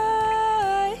 Jesus.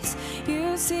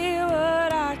 You see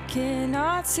what I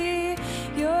cannot see.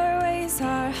 Your ways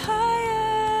are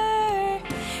higher.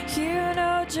 You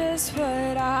know just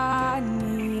what I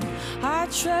need. I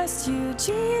trust you,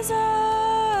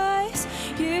 Jesus.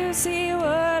 You see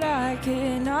what I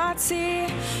cannot see.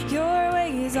 Your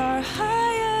ways are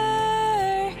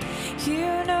higher.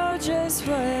 You know just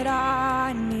what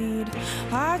I need.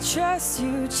 I trust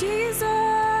you,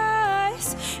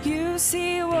 Jesus. You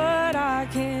see what I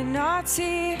cannot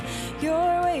see.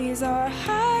 Your ways are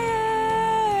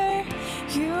higher.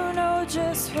 You know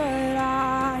just what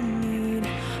I need.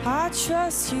 I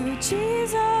trust you,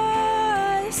 Jesus.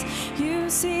 You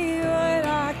see what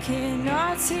I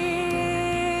cannot see.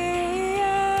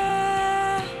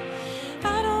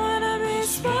 I don't wanna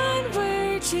miss one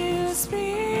word you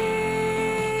speak,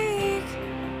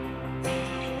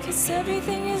 'cause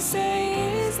everything you say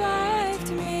is life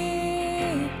to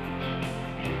me.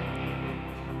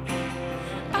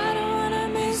 I don't wanna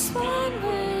miss one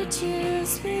word you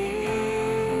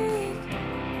speak.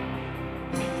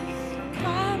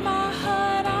 By my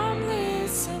heart I'm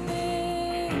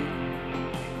listening.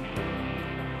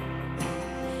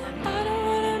 I don't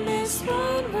wanna miss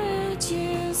one word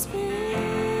you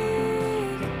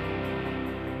speak,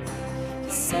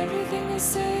 'cause everything you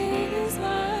say is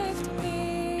life to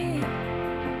me.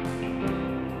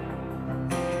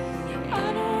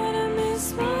 I don't wanna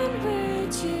miss one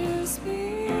word you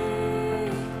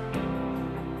speak.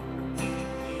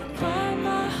 By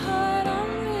my heart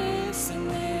I'm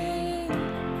listening.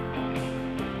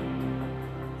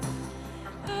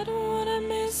 I don't wanna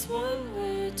miss one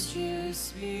word you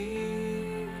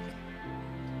speak,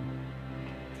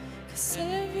 'cause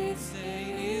everything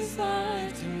is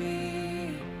life to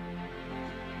me.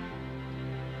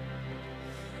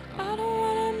 I don't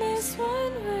wanna miss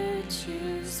one word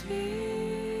you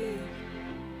speak.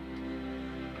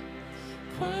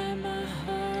 Quiet my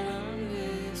heart, I'm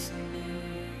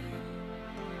listening.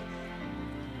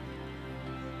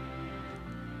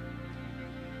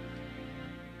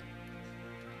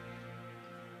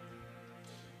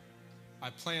 I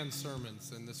planned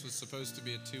sermons, and this was supposed to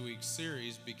be a 2-week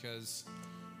series because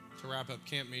to wrap up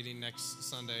camp meeting next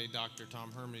Sunday, Dr.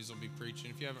 Tom Hermes will be preaching.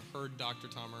 If you haven't heard Dr.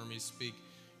 Tom Hermes speak,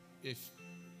 if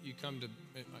you come to,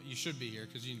 you should be here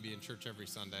because you need to be in church every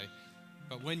Sunday.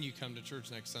 But when you come to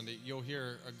church next Sunday, you'll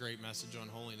hear a great message on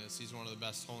holiness. He's one of the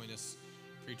best holiness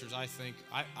preachers, I think.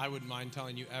 I wouldn't mind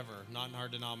telling you ever, not in our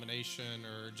denomination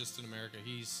or just in America.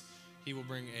 He will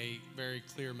bring a very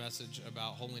clear message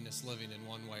about holiness living in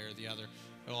one way or the other.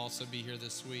 He'll also be here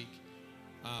this week.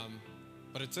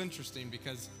 But it's interesting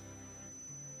because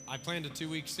I planned a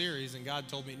 2-week series and God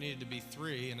told me it needed to be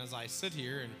 3. And as I sit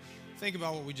here and think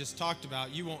about what we just talked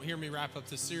about, you won't hear me wrap up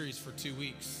this series for 2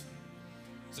 weeks.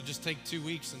 So just take 2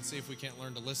 weeks and see if we can't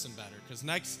learn to listen better. Because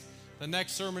the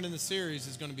next sermon in the series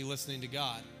is going to be listening to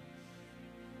God.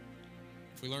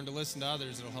 If we learn to listen to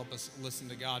others, it'll help us listen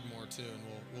to God more too, and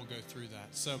we'll go through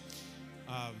that. So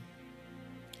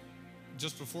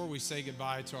just before we say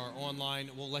goodbye to our online,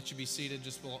 we'll let you be seated.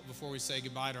 Just before we say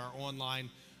goodbye to our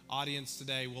online audience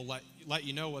today, we'll let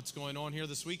you know what's going on here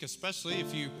this week, especially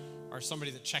if you are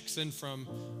somebody that checks in from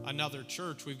another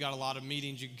church, we've got a lot of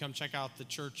meetings. You can come check out the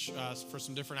church for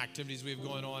some different activities we have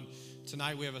going on.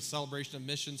 Tonight we have a celebration of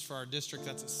missions for our district.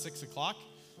 That's at 6 o'clock.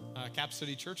 Cap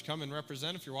City Church, come and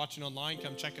represent. If you're watching online,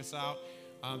 come check us out.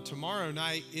 Tomorrow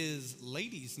night is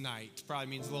ladies' night. Probably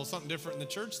means a little something different in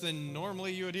the church than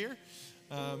normally you would hear.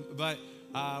 But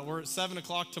we're at 7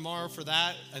 o'clock tomorrow for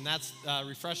that, and that's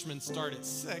refreshments start at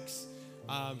 6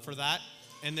 for that.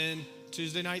 And then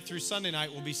Tuesday night through Sunday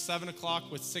night will be 7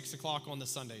 o'clock with 6 o'clock on the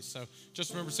Sundays. So just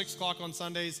remember 6 o'clock on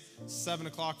Sundays, 7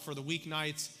 o'clock for the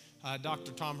weeknights.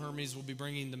 Dr. Tom Hermes will be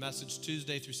bringing the message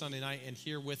Tuesday through Sunday night and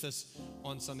here with us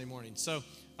on Sunday morning. So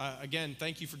again,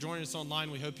 thank you for joining us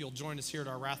online. We hope you'll join us here at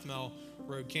our Rathmel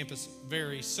Road campus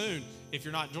very soon. If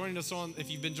you're not joining us if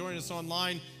you've been joining us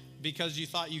online because you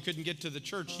thought you couldn't get to the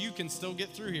church, you can still get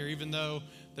through here even though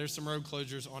there's some road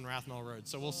closures on Rathmel Road.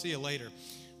 So we'll see you later.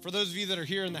 For those of you that are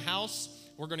here in the house,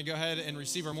 we're going to go ahead and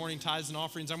receive our morning tithes and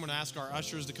offerings. I'm going to ask our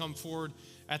ushers to come forward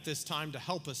at this time to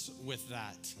help us with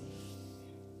that.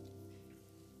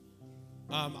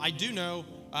 I do know,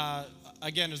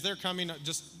 again, as they're coming,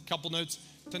 just a couple notes.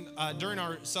 During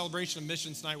our celebration of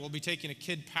missions night, we'll be taking a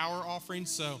kid power offering.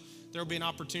 So there will be an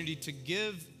opportunity to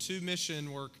give to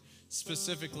mission work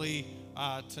specifically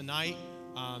tonight.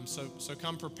 So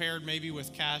come prepared maybe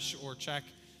with cash or check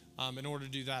in order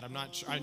to do that. I'm not sure.